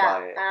that? I want to Yeah,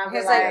 buy it. and I'll be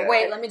He's like, like,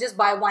 wait, let me just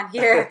buy one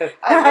here.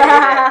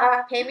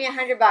 pay me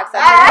 $100.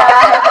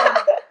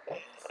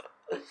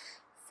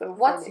 So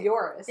What's funny.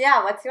 yours?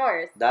 Yeah, what's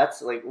yours?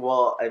 That's like,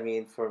 well, I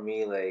mean, for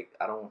me, like,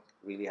 I don't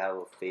really have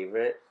a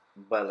favorite,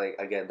 but like,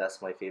 again,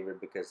 that's my favorite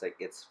because like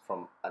it's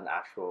from an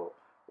actual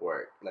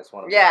work. That's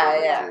one of my Yeah,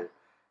 favorite yeah. too.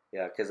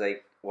 Yeah, because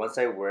like once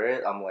I wear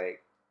it, I'm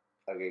like,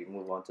 okay,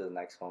 move on to the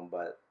next one.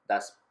 But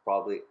that's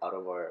probably out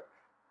of our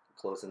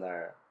clothes in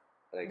our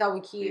like That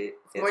we keep.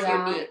 it- More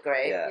Yeah. unique,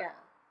 right? Yeah.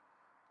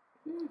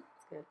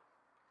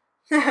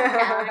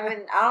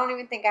 I don't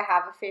even think I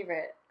have a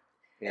favorite.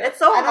 Yeah. It's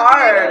so I don't think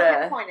I can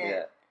hard. pinpoint it.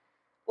 Yeah.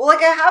 Well,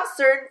 like I have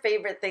certain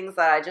favorite things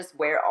that I just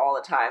wear all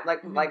the time.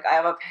 Like Mhm. like I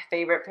have a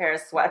favorite pair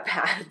of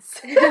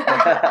sweatpants.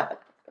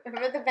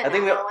 Remember the I think we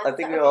banana ones I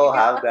think that we all were-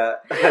 have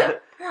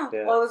that.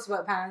 Yeah. All the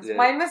sweatpants. Yeah.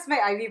 Mine was my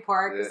Ivy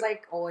Park. It's Yeah.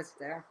 like always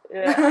there.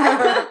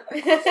 Yeah.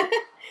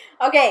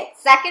 Okay,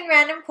 second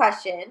random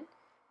question.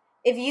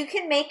 If you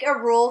can make a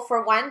rule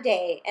for one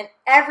day and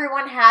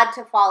everyone had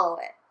to follow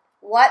it,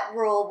 what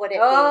rule would it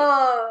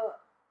Oh,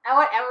 I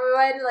want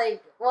everyone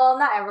like, well,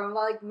 not everyone,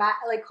 but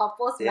like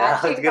couples, Yeah, I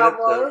was matching gonna-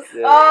 couples.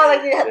 yeah. Oh,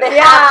 like they Yeah. have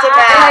to Yeah,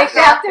 match. like,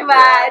 they have to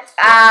match.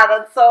 Ah,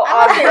 that's so be?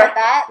 I'm okay awkward. with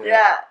that.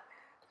 Yeah.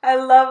 I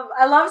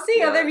love seeing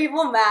Yeah. other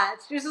people match.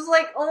 It's just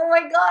like, oh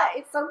my god,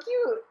 it's so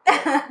cute.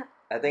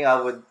 I think I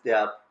would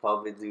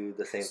probably do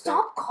the same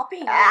Stop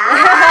copying. thing.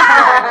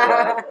 Ah.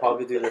 Yeah, I'd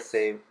probably do the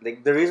same.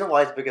 Like the reason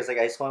why is because like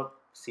I just want to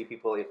see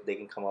people if they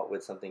can come up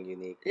with something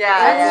unique. Yeah,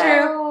 That's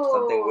yeah. true.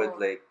 Something with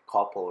like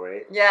couple,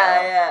 right?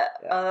 Yeah, yeah.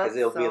 Yeah, Oh, that's 'cause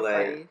it'll so be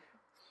like- funny.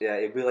 Yeah,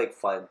 it'd be like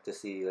fun to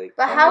see like.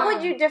 But how Mhm.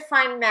 would you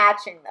define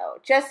matching though?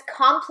 Just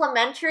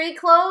complementary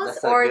clothes,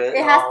 That's so or good.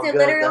 it has Oh, to good.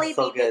 literally That's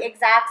so be good. the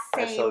exact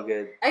same? That's so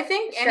good. I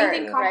think Shirt,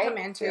 anything right?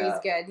 complimentary Yeah. is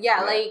good. Yeah,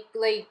 Yeah.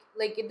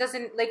 like it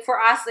doesn't like for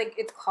us like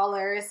it's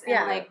colors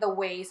Yeah. and like the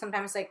way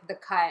sometimes like the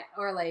cut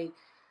or like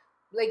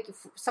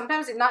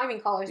sometimes it's not even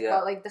colors Yeah.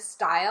 but like the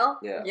style.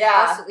 Yeah.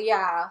 Yeah. Also-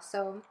 yeah.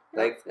 So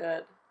Like That's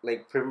good.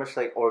 like pretty much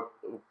like or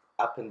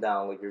up and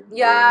down like you're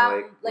Yeah,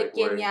 wearing, like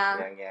yin wearing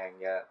yang. yang,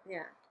 yeah.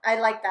 Yeah, I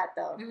like that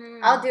though. mhm.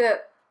 I'll do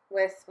it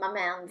with my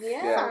mans.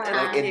 Yeah. Yeah, sometime.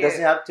 like Cute. it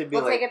doesn't have to be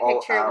We'll like take a all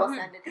picture and out. we'll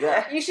send it.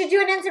 Yeah. You should do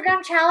an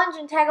Instagram challenge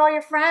and tag all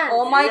your friends.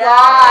 Oh my Yes.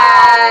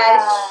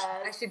 gosh!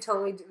 I should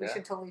totally do. We Yeah.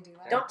 should totally do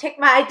that. Don't take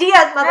my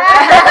ideas,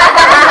 motherfucker.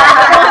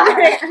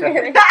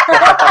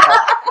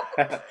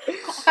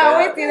 I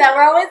always do that.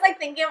 We're always like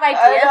thinking of ideas,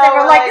 I know, and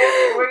we're like,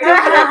 we're gonna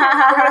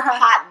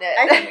patent it.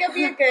 I think it'll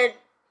be a good.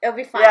 It'll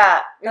be fun.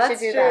 Yeah, we That's should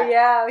do true. that.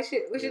 Yeah, we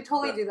should Yeah,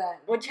 totally that- do that.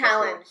 We'll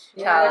challenge.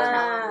 Yeah. We'll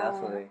challenge.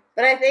 Definitely.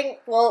 But I think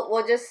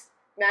we'll just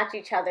match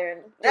each other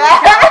and do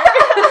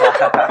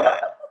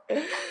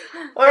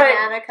All right.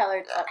 banana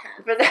colored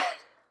sweatpants. For that-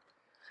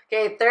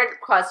 Okay, third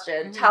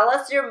question. Mhm. Tell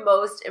us your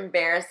most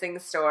embarrassing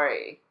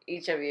story,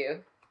 each of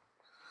you.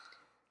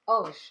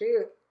 Oh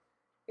shoot!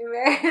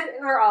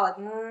 We're all like,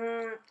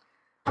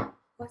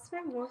 what's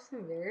my most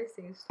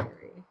embarrassing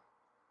story?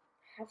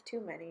 I have too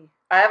many.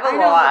 I have a I know,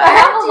 lot. I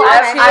have a lot, I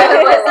have too.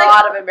 a It's like-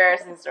 lot of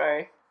embarrassing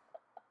story.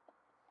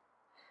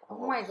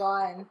 Oh my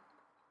god!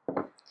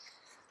 I'm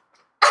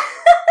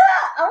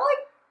like,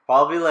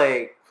 Probably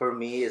like for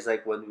me is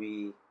like when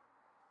we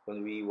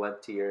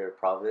went to your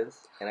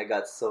province and I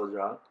got so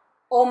drunk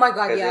Oh my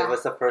god! because Yeah. it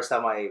was the first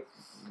time I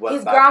went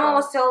His back grandma home.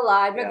 was still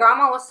alive. My Yeah.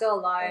 grandma was still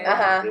alive. And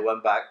Uh-huh.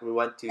 we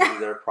went to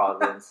their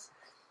province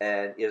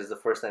and it was the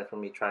first time for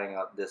me trying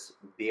out this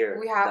beer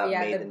We have- that yeah,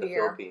 made the in beer. the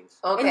Philippines.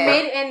 okay. It's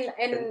made in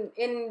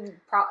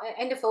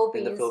the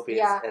Philippines. In the Philippines,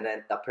 Yeah. and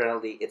then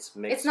apparently it's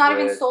mixed. It's not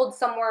even with- sold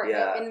somewhere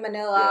Yeah. in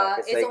Manila. Yeah,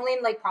 It's, it's like- only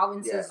in like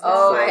provinces. Yeah.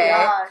 Oh, Oh my okay.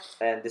 gosh.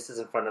 And this is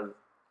in front of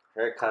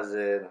her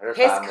cousin, her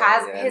His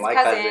family, and his my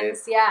cousins,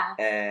 cousin, yeah.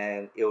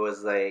 and it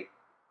was like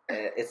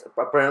it's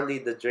apparently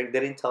the drink. They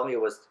didn't tell me it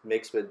was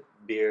mixed with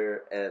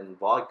beer and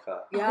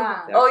vodka.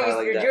 Yeah. Yeah, Oh, kinda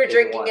like you that were in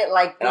drinking one. it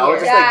like And I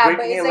was beer. just Yeah, like but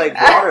drinking it's it like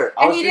like- water.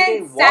 I And was he drinking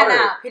didn't stand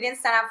water. up. He didn't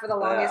stand up for the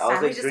longest I was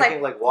time. like He's just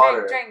drinking like like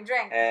water. drink.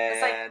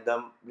 It's like And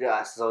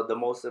so the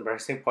most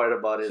embarrassing part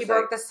about it he is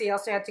broke like, the seal,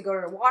 so he had to go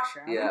to the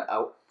washroom. yeah.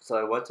 So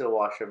I went to the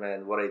washroom,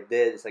 and what I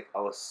did is like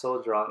I was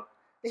so drunk,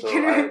 He so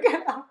couldn't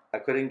get up. I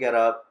couldn't get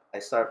up. I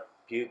start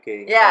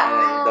puking.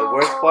 Yeah. And the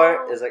worst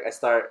part is like I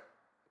start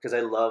because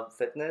I love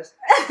fitness,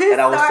 and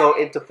I was so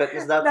into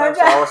fitness that time,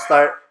 so I would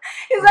start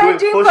He started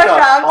doing doing push-ups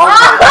push-ups. on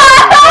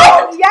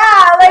my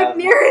Yeah, like Yeah.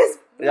 near his.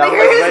 Yeah, I was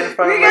near like his- right in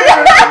front of near my his-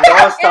 parents, and no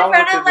one's In telling me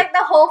front to of like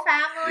the whole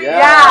family. Yeah.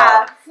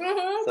 Yeah.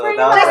 So Pretty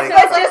that was much.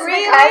 like- It's just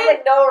Really? because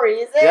like no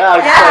reason. Yeah,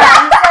 it's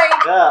Yeah. like,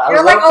 yeah. I You're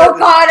love like, oh fitness.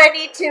 god, I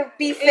need to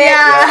be fit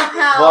Yeah.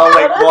 somehow. Well,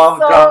 like, That's while I'm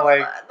so- drunk,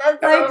 like, That's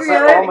I Like, was so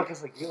like, really? oh my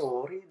god, like, yo,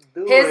 what are you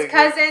doing? His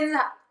cousins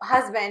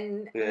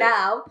husband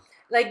now,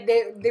 like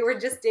they were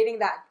just dating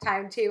that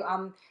time too.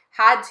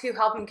 Had to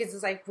help him because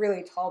he's like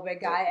really tall, big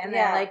guy, and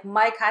then like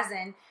my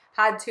cousin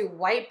had to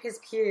wipe his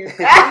pubes on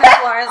the floor.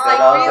 I was like,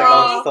 really?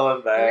 I was so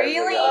embarrassed.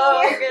 Really?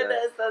 Oh my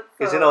goodness, that's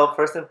because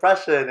first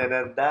impression, and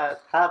then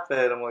that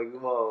happened. I'm like,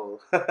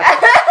 whoa. They're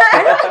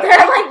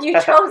like, you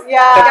chose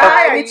Yeah. the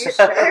guy. Are you sure?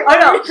 Oh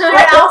no!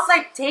 But I was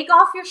like, take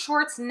off your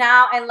shorts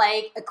now and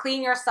like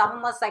clean yourself.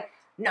 And was like,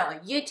 no,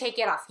 you take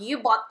it off. You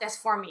bought this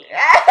for me.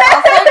 I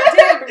was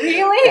like, dude,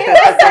 really?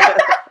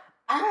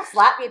 I'll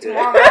slap you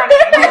tomorrow morning.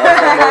 And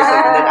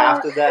then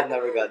after that,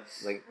 never.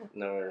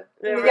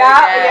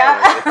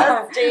 Yeah.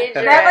 That's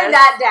dangerous. Never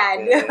that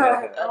dad. Yeah.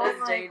 That is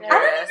my dangerous. I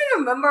don't even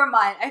remember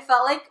mine. I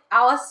felt like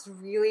I was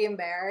really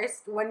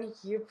embarrassed when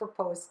you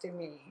proposed to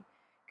me.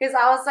 Because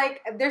I was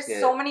like, there's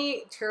so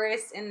many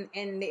tourists in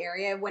the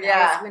area when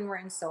we're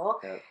in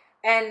Seoul. Yeah.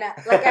 And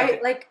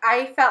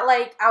I felt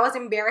like I was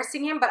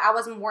embarrassing him, but I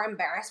was more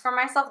embarrassed for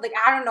myself. Like,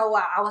 I don't know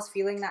what I was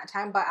feeling that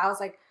time, but I was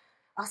like,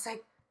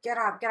 get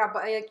up,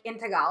 but like in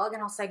Tagalog,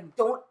 and I was like,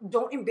 don't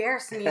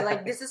embarrass me.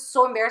 Like, this is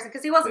so embarrassing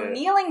because he was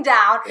kneeling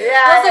down. Yeah.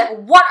 I was like,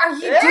 what are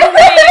you doing?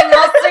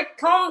 I was like,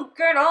 come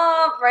get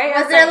up, right?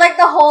 Was there like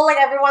the whole like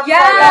everyone's yeah,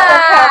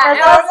 like,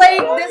 and I was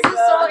like, Oh this my is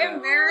so God.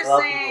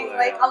 embarrassing.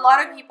 Like a lot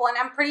of people, and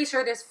I'm pretty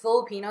sure there's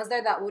Filipinos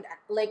there that would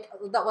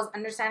that was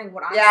understanding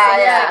what I'm saying.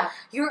 Yeah. Like,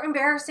 you're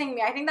embarrassing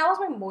me. I think that was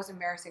my most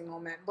embarrassing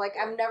moment. Like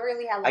I've never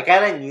really had. Like, I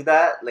kind of knew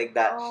that, like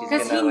that. She's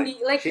because gonna he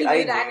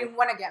knew that I didn't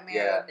want to get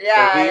married.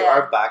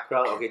 Our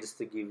background. Okay, just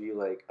to give you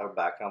like our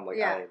background. Like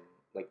I'm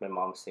like my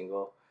mom's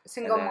single.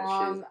 Single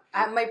mom.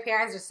 My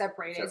parents are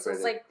separated. So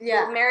it's like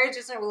marriage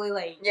isn't really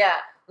like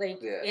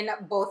in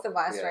both of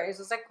us, right?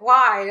 So it's like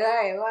why?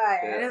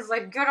 Yeah. And it's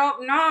like get up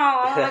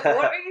now. Like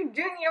what are you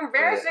doing? You're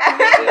embarrassing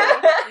me.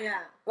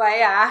 Yeah. But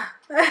yeah,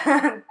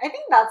 I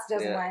think that's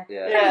just mine.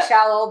 Pretty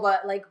shallow,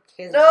 but like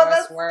his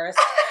was worse.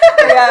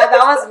 Yeah,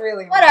 that was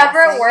really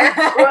whatever it works.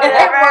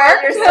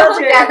 Whatever, you're still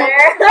together.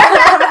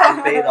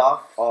 It paid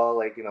off all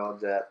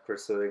that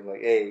pursuing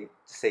hey,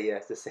 just say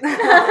yes. Sales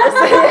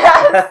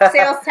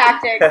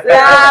tactics.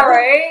 Yeah,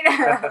 right.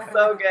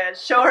 So good.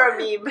 Show her a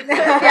meme.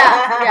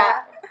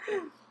 Yeah.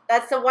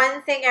 That's the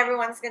one thing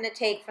everyone's going to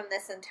take from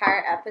this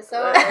entire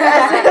episode.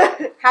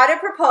 How to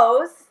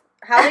propose.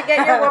 How to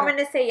get your woman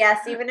to say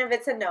yes, even if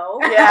it's a no.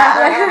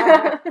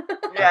 Yeah.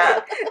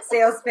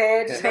 Sales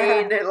pitch.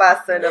 Main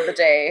lesson of the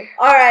day.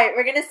 All right,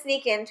 we're going to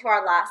sneak into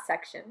our last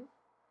section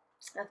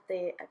of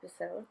the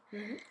episode.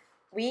 Mm-hmm.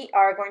 We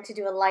are going to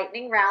do a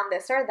lightning round,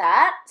 this or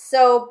that.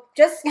 So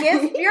just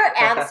give your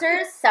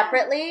answers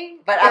separately.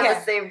 But at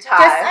the same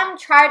time.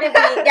 Just try to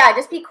be,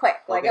 just be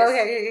quick. Like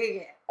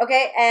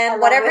Okay,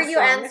 and whatever you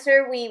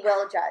answer, we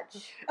will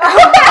judge. Of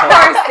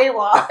course they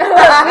will. We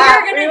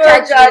are going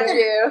to judge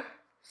you.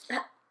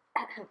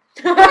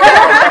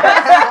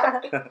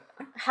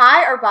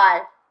 Hi or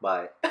bye?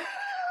 Bye.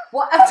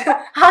 What?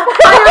 Hi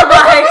or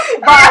bye?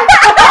 Bye.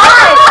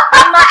 Hi.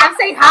 I'm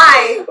saying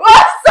hi.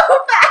 Wow, so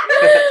fast.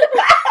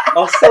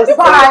 I'm so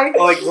sorry. Bye.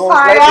 Oh,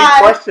 like, Bye.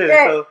 question.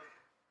 Okay. So.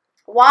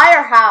 Why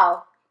or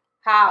how?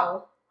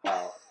 How?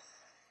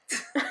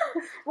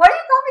 What are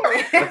you calling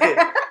me?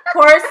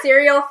 Pour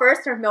cereal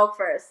first or milk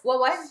first?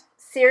 What?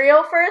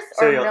 Cereal first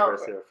or milk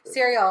first?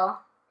 Cereal.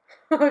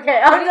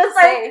 Okay, I'm just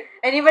like,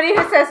 anybody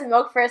who says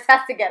milk first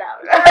has to get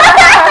out.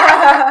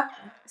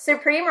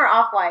 Supreme or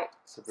Off-White?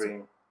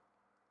 Supreme.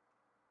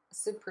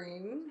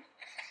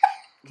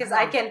 Because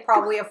I can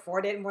probably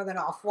afford it more than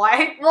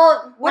Off-White.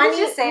 Well, what did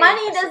you say?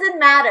 Money doesn't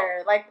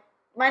matter. Like,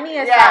 money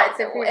is not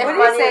Supreme. What did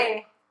you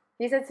say?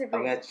 You said Supreme.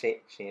 I'm going to change.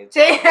 Change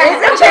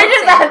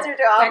his answer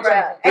to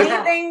Off-White.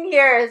 Anything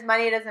here is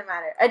money doesn't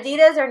matter.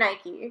 Adidas or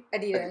Nike?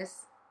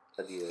 Adidas.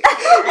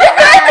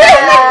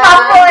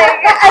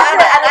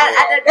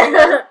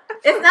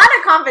 It's not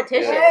a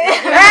competition.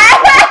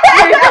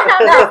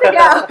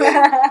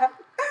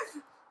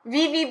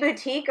 VV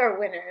Boutique or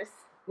Winners?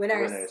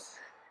 Winners.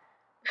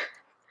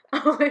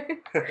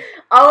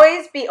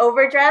 Always be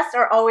overdressed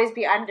or always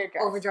be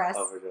underdressed?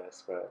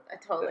 Overdressed, bro. I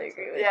totally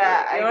agree with you.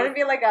 Yeah, You want to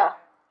be like a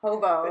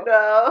hobo.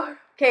 No.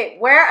 Okay,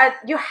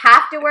 you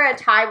have to wear a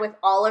tie with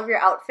all of your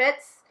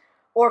outfits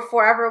or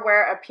forever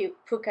wear a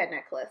puka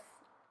necklace.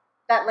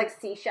 That like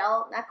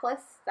seashell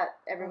necklace that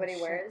everybody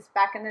wears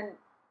back in the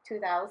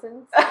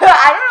 2000s.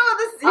 I don't know what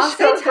the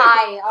seashell.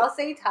 I'll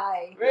say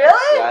tie.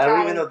 Really? Yeah, I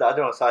don't even know the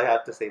other one, so I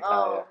have to say tie.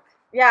 Oh.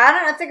 Yeah, I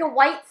don't know. It's like a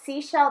white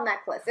seashell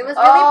necklace. It was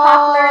really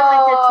popular in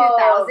like the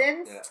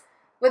 2000s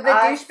with the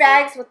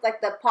douchebags with like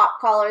the pop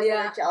collars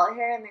and the gel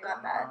hair, and they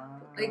got that.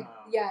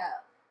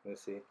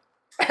 Let's see.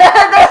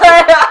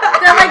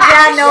 They're like,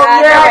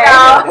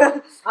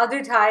 no. I'll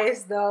do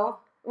ties though.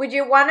 Would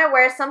you want to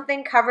wear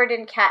something covered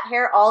in cat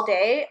hair all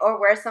day or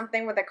wear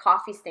something with a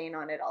coffee stain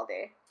on it all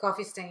day?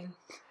 Coffee stain.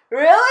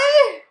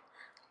 Really?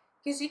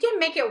 Because you can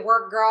make it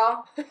work,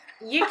 girl.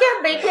 You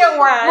can make it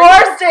work.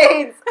 More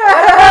stains.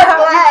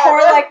 You pour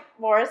like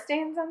more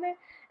stains on there?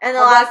 And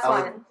the last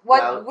one.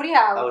 What do you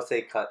have? I would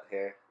say cut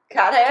hair.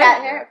 Cat hair?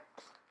 Cat hair?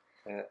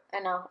 I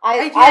know. I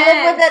live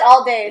with it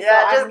all day.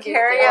 Yeah, so just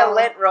carry a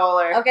lint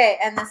roller. Okay,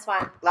 and this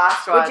one.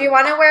 Last one. Would you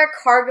want to wear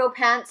cargo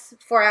pants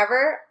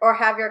forever or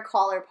have your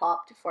collar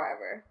popped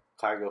forever?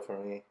 Cargo for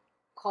me.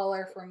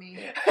 Collar for me.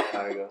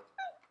 Cargo.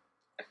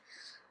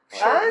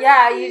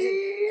 Yeah,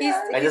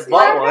 I just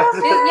bought one.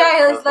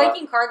 He's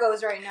liking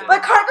cargos right now.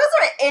 But cargos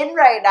are in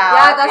right now.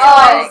 Yeah, that's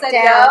why I said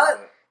yes.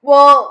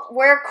 Well,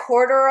 wear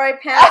corduroy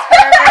pants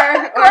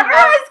forever.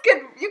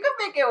 You could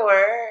make it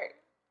work.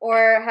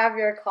 Or have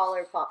your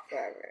collar popped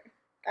forever.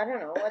 I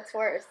don't know. What's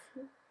worse?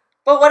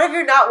 But what if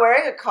you're not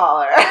wearing a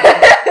collar?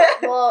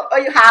 Well,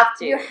 you have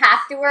to. You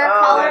have to wear a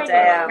collar.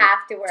 Damn. You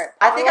have to wear it.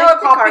 I think I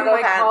would put cargo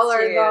my pants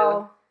collar too.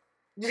 though.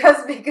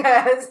 Just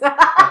because.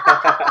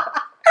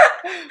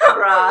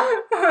 Bruh.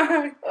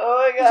 Oh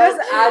my god. Just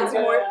adds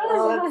more.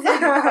 Oh, that's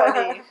so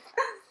funny.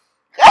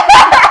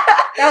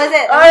 That was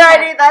it.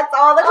 Alrighty, that's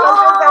all the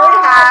questions that we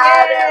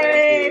had.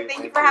 Yay.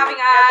 Thank you for having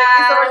us. Thank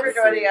you so much for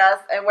joining us.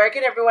 And where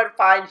can everyone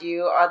find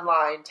you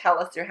online? Tell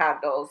us your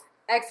handles.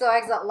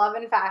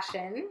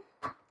 XOX.loveandfashion.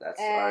 That's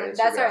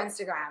That's our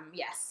Instagram.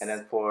 Yes. And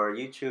then for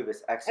YouTube,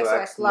 it's XOX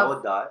XOX love.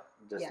 no dot,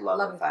 just love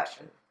and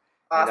fashion.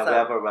 Awesome. And then we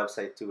have our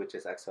website too, which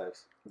is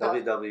XOX,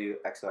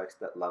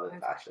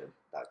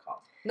 www.xox.loveandfashion.com.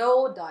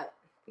 No dot.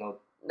 No.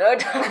 No.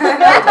 It's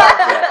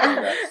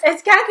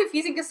kind of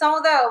confusing because some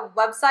of the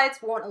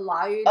websites won't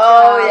allow you to.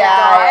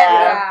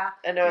 Yeah.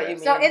 I know what you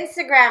mean. So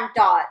Instagram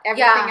dot.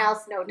 Everything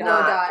else no dot. No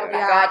dot. Okay,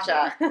 Yeah.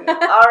 Gotcha.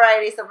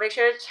 Alrighty, so make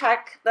sure to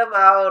check them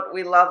out.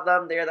 We love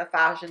them. They're the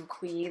fashion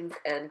queens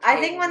and I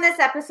think when this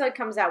episode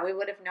comes out, we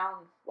would have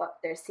known what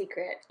their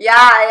secret. Yeah,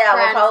 we'll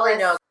Brand probably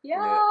list. know.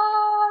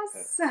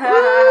 Yes.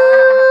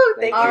 Woo!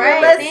 Thank you All for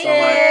right, listening.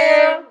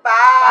 thank you.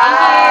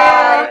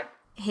 Bye.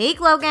 Hey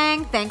Glow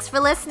Gang, thanks for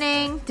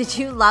listening. Did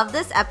you love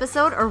this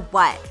episode or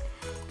what?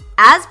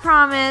 As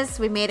promised,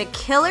 we made a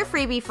killer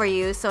freebie for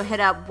you, so hit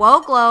up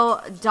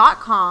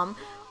woglow.com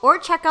or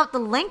check out the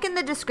link in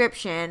the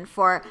description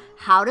for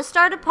how to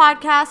start a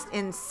podcast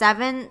in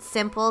 7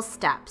 simple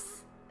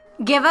steps.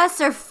 Give us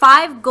our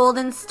 5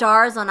 golden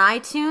stars on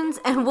iTunes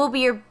and we'll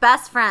be your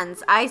best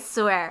friends, I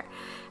swear.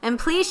 And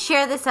please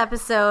share this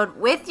episode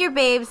with your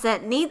babes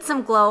that need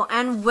some glow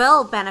and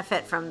will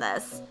benefit from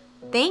this.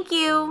 Thank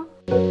you.